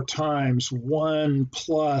 4 times 1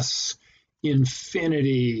 plus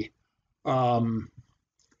infinity. And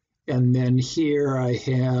then here I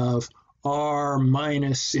have R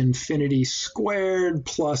minus infinity squared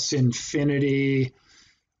plus infinity.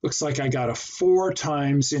 Looks like I got a 4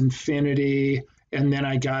 times infinity, and then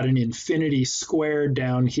I got an infinity squared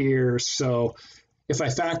down here. So if I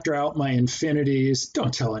factor out my infinities,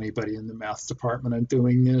 don't tell anybody in the math department I'm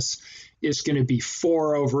doing this, it's going to be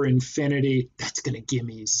 4 over infinity. That's going to give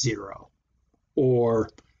me 0.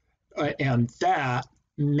 And that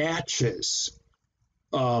matches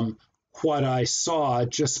what I saw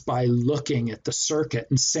just by looking at the circuit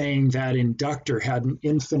and saying that inductor had an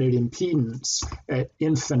infinite impedance at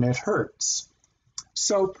infinite hertz.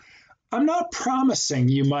 So I'm not promising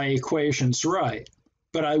you my equation's right,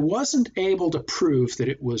 but I wasn't able to prove that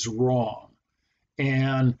it was wrong.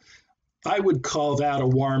 And I would call that a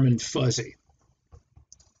warm and fuzzy.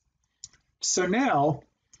 So now,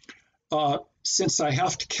 since I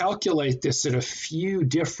have to calculate this at a few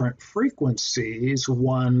different frequencies,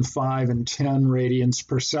 1, 5, and 10 radians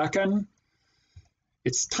per second,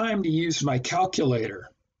 it's time to use my calculator.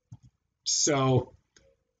 So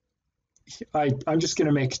I'm just going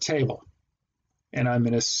to make a table. And I'm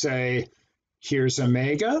going to say, here's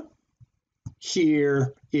omega.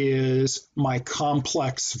 Here is my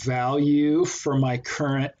complex value for my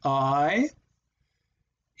current I.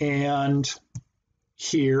 And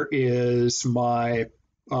here is my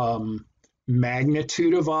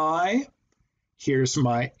magnitude of I. Here's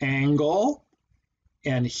my angle.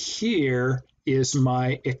 And here is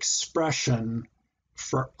my expression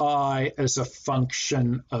for I as a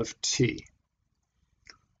function of t.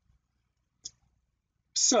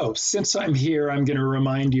 So since I'm here, I'm going to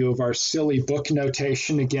remind you of our silly book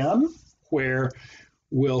notation again, where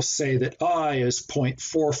we'll say that I is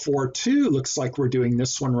 0.442. Looks like we're doing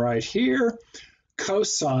this one right here.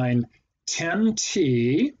 Cosine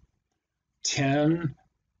 10t, 10,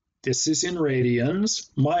 this is in radians,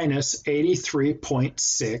 minus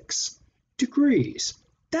 83.6 degrees.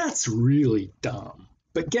 That's really dumb,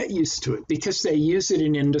 but get used to it because they use it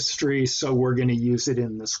in industry, so we're going to use it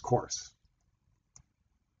in this course.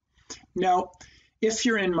 Now, if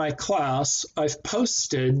you're in my class, I've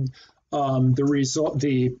posted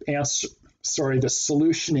the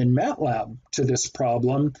solution in Matlab to this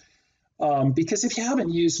problem. Because if you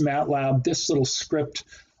haven't used Matlab, this little script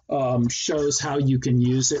shows how you can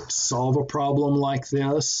use it to solve a problem like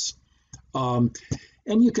this. And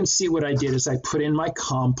you can see what I did is I put in my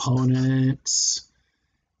components,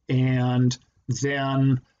 and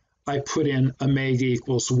then I put in omega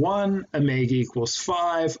equals 1, omega equals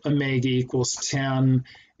 5, omega equals 10.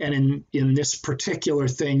 And in this particular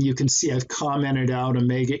thing, you can see I've commented out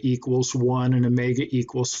omega equals 1 and omega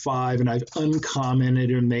equals 5, and I've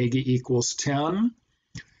uncommented omega equals 10.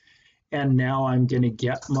 And now I'm going to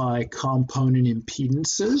get my component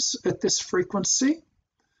impedances at this frequency,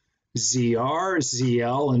 ZR,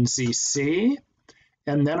 ZL, and ZC.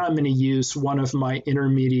 And then I'm going to use one of my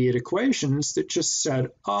intermediate equations that just said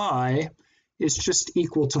I is just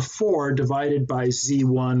equal to 4 divided by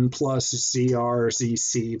Z1 plus ZR,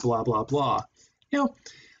 ZC, blah, blah, blah. Now,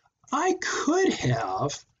 I could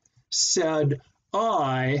have said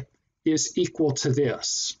I is equal to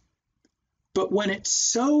this. But when it's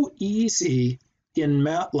so easy in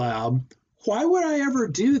Matlab, why would I ever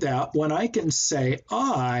do that when I can say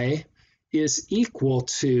I is equal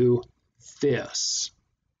to this?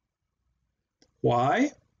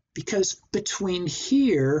 Why? Because between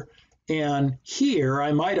here and here,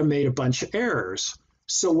 I might have made a bunch of errors.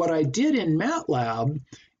 So what I did in Matlab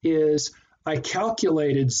is I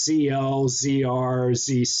calculated ZL, ZR,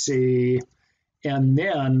 ZC, and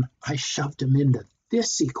then I shoved them into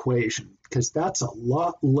this equation because that's a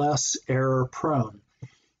lot less error prone.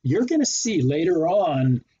 You're going to see later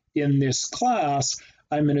on in this class,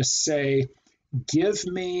 I'm going to say, give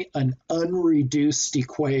me an unreduced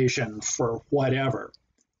equation for whatever.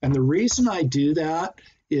 And the reason I do that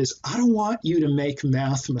is I don't want you to make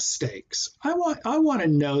math mistakes. I want to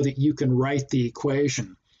know that you can write the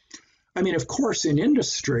equation. I mean, of course, in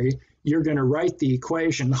industry, you're going to write the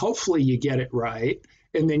equation. Hopefully you get it right.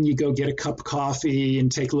 And then you go get a cup of coffee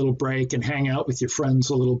and take a little break and hang out with your friends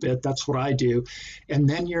a little bit. That's what I do. And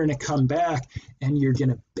then you're going to come back and you're going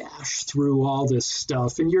to bash through all this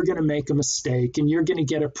stuff and you're going to make a mistake and you're going to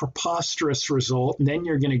get a preposterous result. And then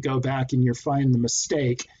you're going to go back and you'll find the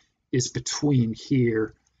mistake is between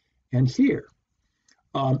here and here.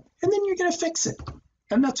 And then you're going to fix it.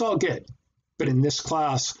 And that's all good. But in this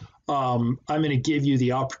class, I'm going to give you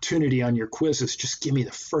the opportunity on your quizzes. Just give me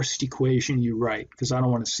the first equation you write because I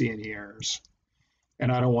don't want to see any errors. And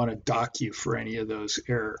I don't want to dock you for any of those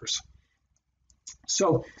errors.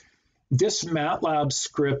 So this Matlab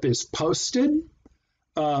script is posted.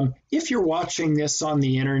 If you're watching this on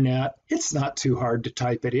the internet, it's not too hard to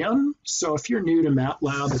type it in. So if you're new to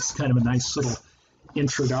Matlab, it's kind of a nice little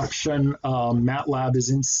introduction. Matlab is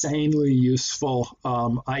insanely useful.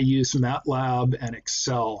 I use Matlab and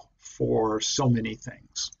Excel for so many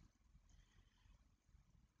things.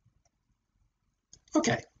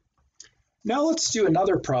 Okay, now let's do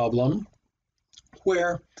another problem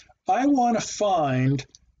where I want to find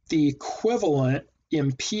the equivalent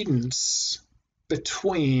impedance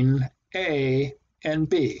between A and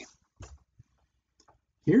B.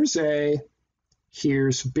 Here's A,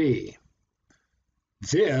 here's B.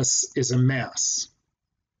 This is a mess.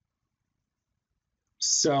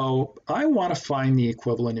 So I want to find the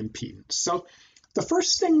equivalent impedance. So the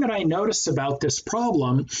first thing that I notice about this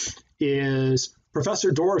problem is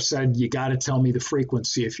Professor Dorr said, you got to tell me the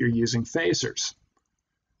frequency if you're using phasors.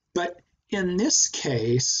 But in this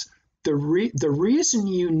case, the reason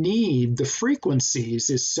you need the frequencies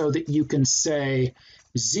is so that you can say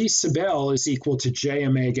Z sub L is equal to J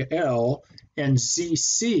omega L and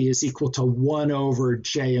ZC is equal to 1 over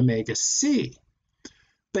J omega C.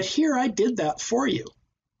 But here I did that for you.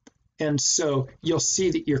 And so you'll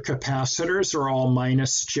see that your capacitors are all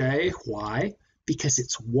minus J. Why? Because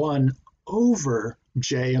it's 1 over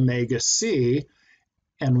J omega C,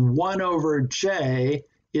 and 1 over J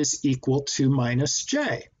is equal to minus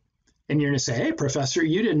J. And you're going to say, hey, professor,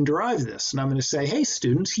 you didn't derive this. And I'm going to say, hey,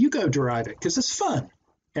 students, you go derive it because it's fun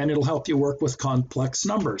and it'll help you work with complex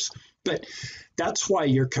numbers. But that's why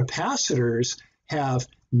your capacitors have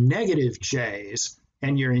negative J's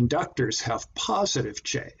and your inductors have positive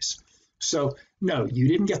J's. So no, you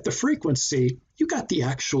didn't get the frequency, you got the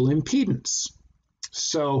actual impedance.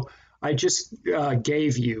 So I just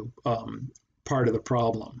gave you part of the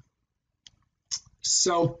problem.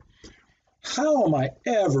 So how am I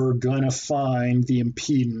ever going to find the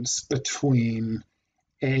impedance between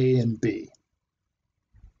A and B?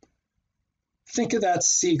 Think of that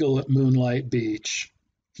seagull at Moonlight Beach.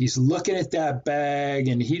 He's looking at that bag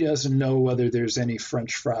and he doesn't know whether there's any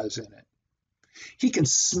French fries in it. He can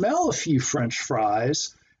smell a few French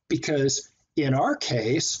fries because in our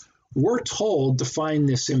case, we're told to find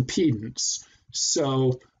this impedance.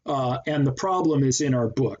 So, and the problem is in our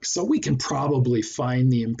book. So we can probably find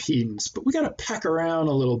the impedance, but we got to peck around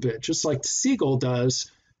a little bit, just like the seagull does,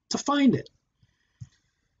 to find it.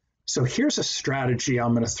 So here's a strategy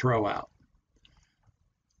I'm going to throw out.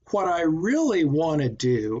 What I really want to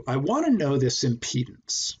do, I want to know this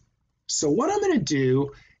impedance. So what I'm going to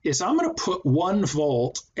do is I'm going to put 1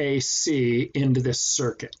 volt AC into this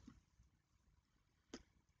circuit.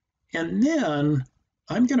 And then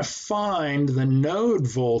I'm going to find the node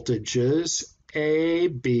voltages A,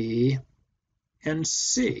 B, and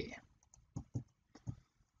C.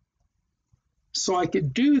 So I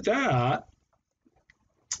could do that.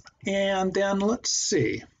 And then let's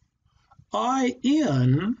see.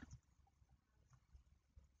 IN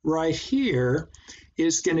right here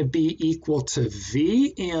is going to be equal to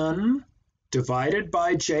VN divided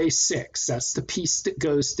by J6. That's the piece that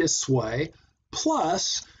goes this way,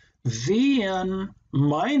 plus Vn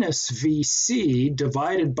minus Vc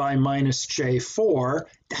divided by minus J4,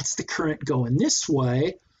 that's the current going this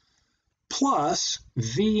way, plus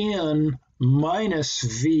Vn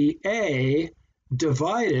minus Va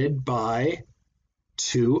divided by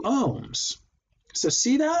 2 ohms. So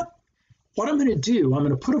see that? What I'm going to do, I'm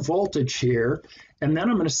going to put a voltage here, and then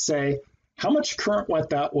I'm going to say how much current went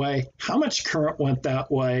that way, how much current went that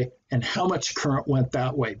way, and how much current went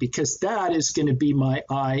that way, because that is going to be my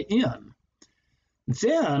IN.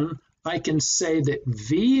 Then I can say that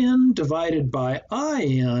Vn divided by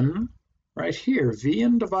IN, right here,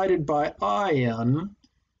 Vn divided by IN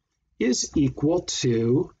is equal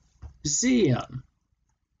to Zn.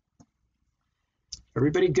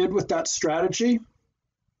 Everybody good with that strategy?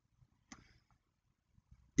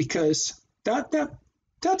 Because that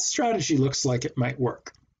strategy looks like it might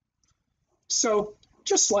work. So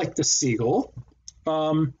just like the seagull,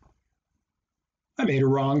 I made a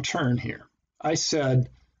wrong turn here. I said,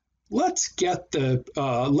 let's do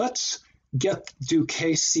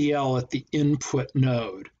KCL at the input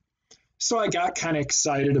node. So I got kind of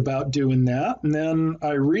excited about doing that, and then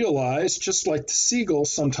I realized, just like the seagull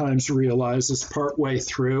sometimes realizes partway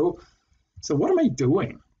through, so what am I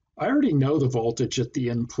doing? I already know the voltage at the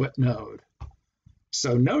input node.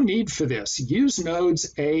 So no need for this. Use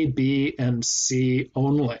nodes A, B, and C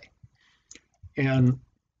only. And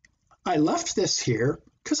I left this here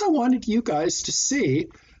because I wanted you guys to see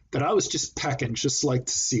that I was just pecking just like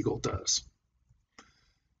the seagull does.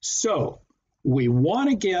 So we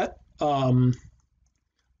want to get the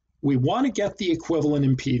equivalent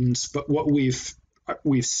impedance, but what we've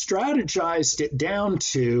strategized it down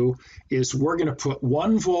to is we're going to put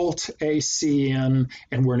 1 volt AC in,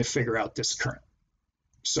 and we're going to figure out this current.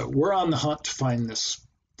 So we're on the hunt to find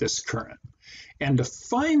this current. And to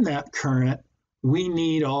find that current, we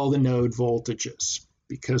need all the node voltages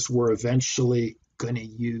because we're eventually going to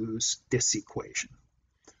use this equation.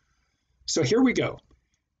 So here we go.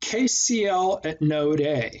 KCL at node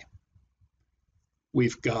A.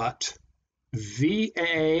 We've got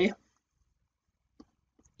VA.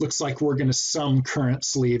 Looks like we're going to sum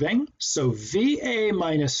currents leaving. So VA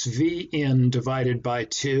minus VN divided by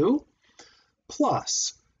 2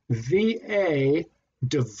 plus VA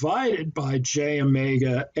divided by J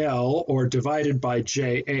omega L, or divided by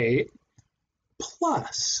J8,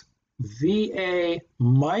 plus VA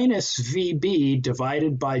minus VB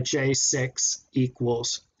divided by J6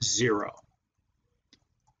 equals 0.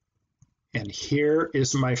 And here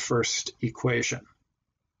is my first equation.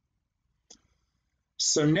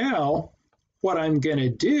 So now what I'm going to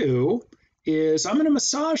do is I'm going to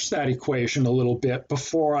massage that equation a little bit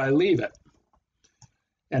before I leave it.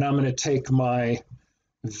 And I'm going to take my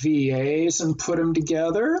VAs and put them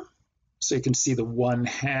together. So you can see the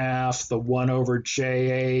 1/2, the 1 over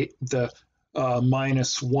J8, the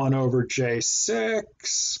minus 1 over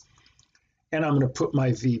J6. And I'm going to put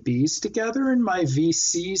my VBs together and my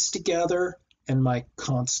VCs together and my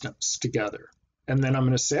constants together. And then I'm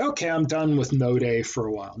going to say, okay, I'm done with node A for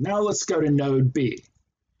a while. Now let's go to node B.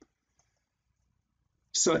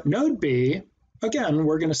 So at node B, again,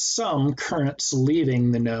 we're going to sum currents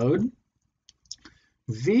leaving the node.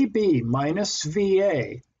 VB minus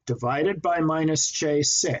VA divided by minus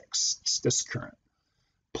J6, it's this current,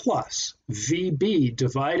 plus VB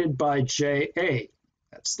divided by J8,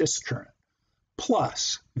 that's this current,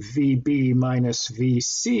 plus VB minus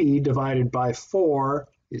VC divided by 4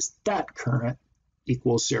 is that current,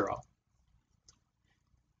 equals 0.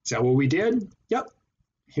 Is that what we did? Yep.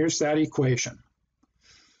 Here's that equation.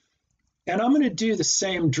 And I'm going to do the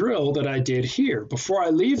same drill that I did here. Before I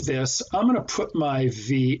leave this, I'm going to put my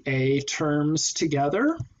VA terms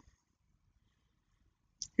together.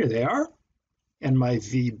 Here they are. And my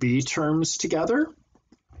VB terms together.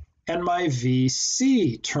 And my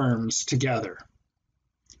VC terms together.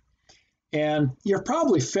 And you're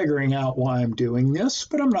probably figuring out why I'm doing this,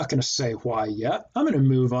 but I'm not going to say why yet. I'm going to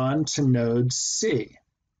move on to node C.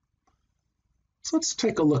 So let's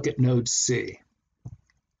take a look at node C.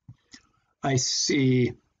 I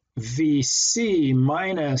see VC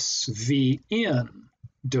minus VN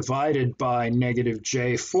divided by negative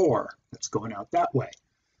J4. That's going out that way.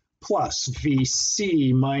 Plus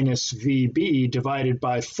VC minus VB divided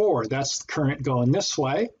by 4. That's the current going this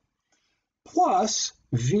way. Plus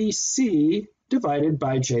VC divided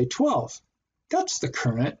by J12. That's the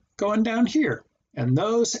current going down here. And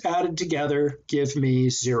those added together give me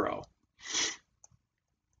 0.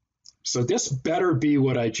 So this better be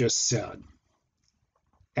what I just said.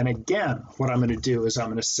 And again, what I'm going to do is I'm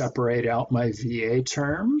going to separate out my VA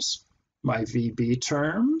terms, my VB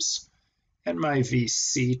terms, and my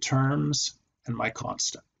VC terms, and my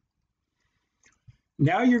constant.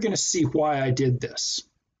 Now you're going to see why I did this.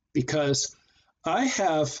 Because I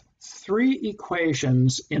have 3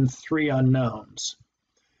 equations in 3 unknowns.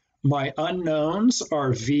 My unknowns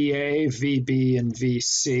are VA, VB, and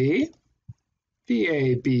VC.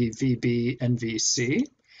 VA, B, VB, and VC.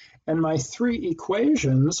 And my 3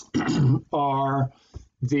 equations are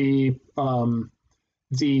the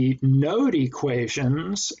node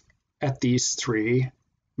equations at these 3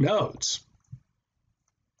 nodes.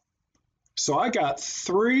 So I got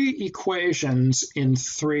 3 equations in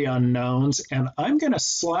 3 unknowns, and I'm going to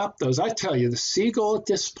slap those. I tell you, the seagull at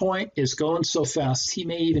this point is going so fast, he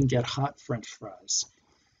may even get hot French fries.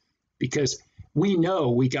 Because we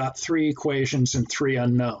know we got 3 equations and 3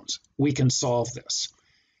 unknowns. We can solve this.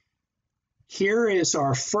 Here is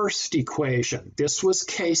our first equation. This was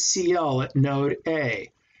KCL at node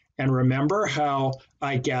A. And remember how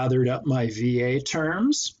I gathered up my VA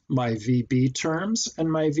terms, my VB terms,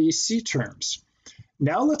 and my VC terms.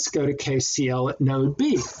 Now let's go to KCL at node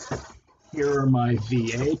B. Here are my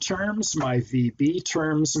VA terms, my VB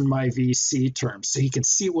terms, and my VC terms. So you can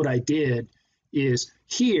see what I did is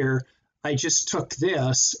here, I just took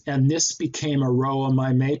this, and this became a row of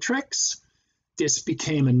my matrix. This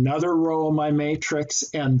became another row of my matrix,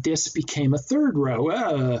 and this became a third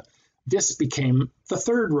row. This became the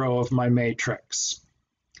third row of my matrix.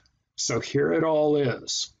 So here it all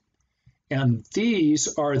is. And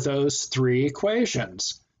these are those 3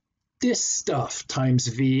 equations. This stuff times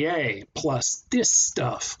VA plus this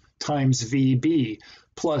stuff times VB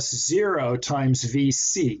plus 0 times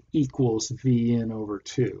VC equals VN over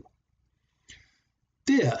 2.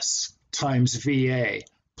 This times VA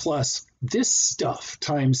plus this stuff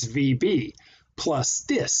times VB plus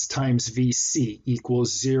this times VC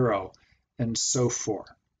equals 0, and so forth.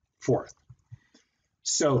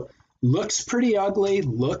 So looks pretty ugly,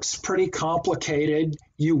 looks pretty complicated.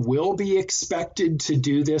 You will be expected to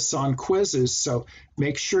do this on quizzes, so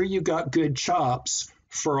make sure you got good chops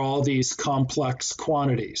for all these complex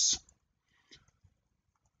quantities.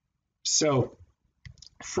 So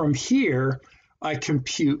from here, I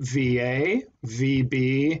compute VA,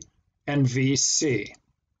 VB, and VC.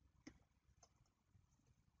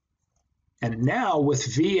 And now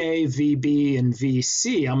with VA, VB, and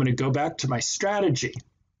VC, I'm going to go back to my strategy.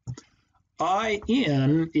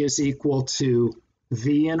 IN is equal to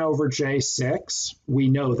VN over J6. We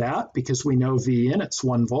know that because we know VN, it's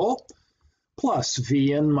 1 volt, plus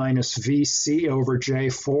VN minus VC over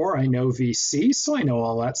J4. I know VC, so I know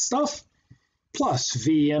all that stuff, plus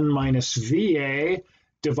VN minus VA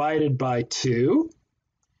divided by 2.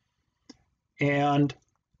 And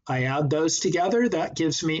I add those together, that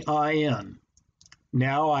gives me IN.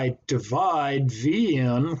 Now I divide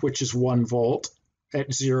VN, which is 1 volt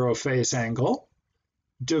at 0 phase angle,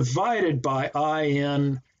 divided by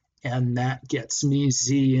IN, and that gets me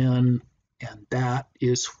ZN, and that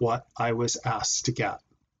is what I was asked to get.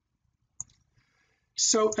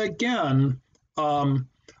 So again,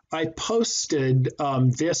 I posted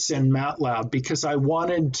this in Matlab because I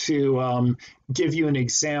wanted to give you an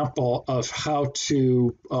example of how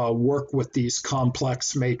to work with these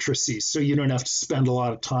complex matrices, so you don't have to spend a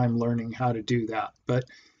lot of time learning how to do that. But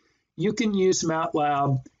you can use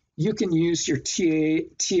Matlab, you can use your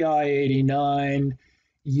TI-89,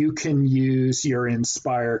 you can use your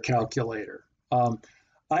Inspire calculator.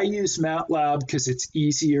 I use Matlab because it's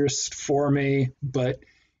easiest for me, but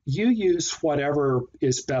you use whatever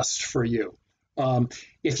is best for you.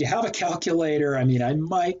 If you have a calculator, I mean, I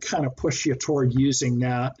might kind of push you toward using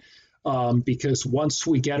that because once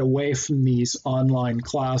we get away from these online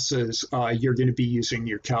classes, you're going to be using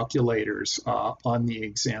your calculators on the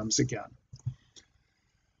exams again.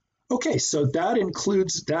 Okay, so that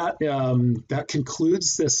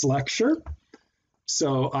concludes this lecture.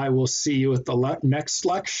 So I will see you at the next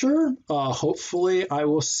lecture. Hopefully, I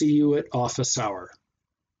will see you at office hour.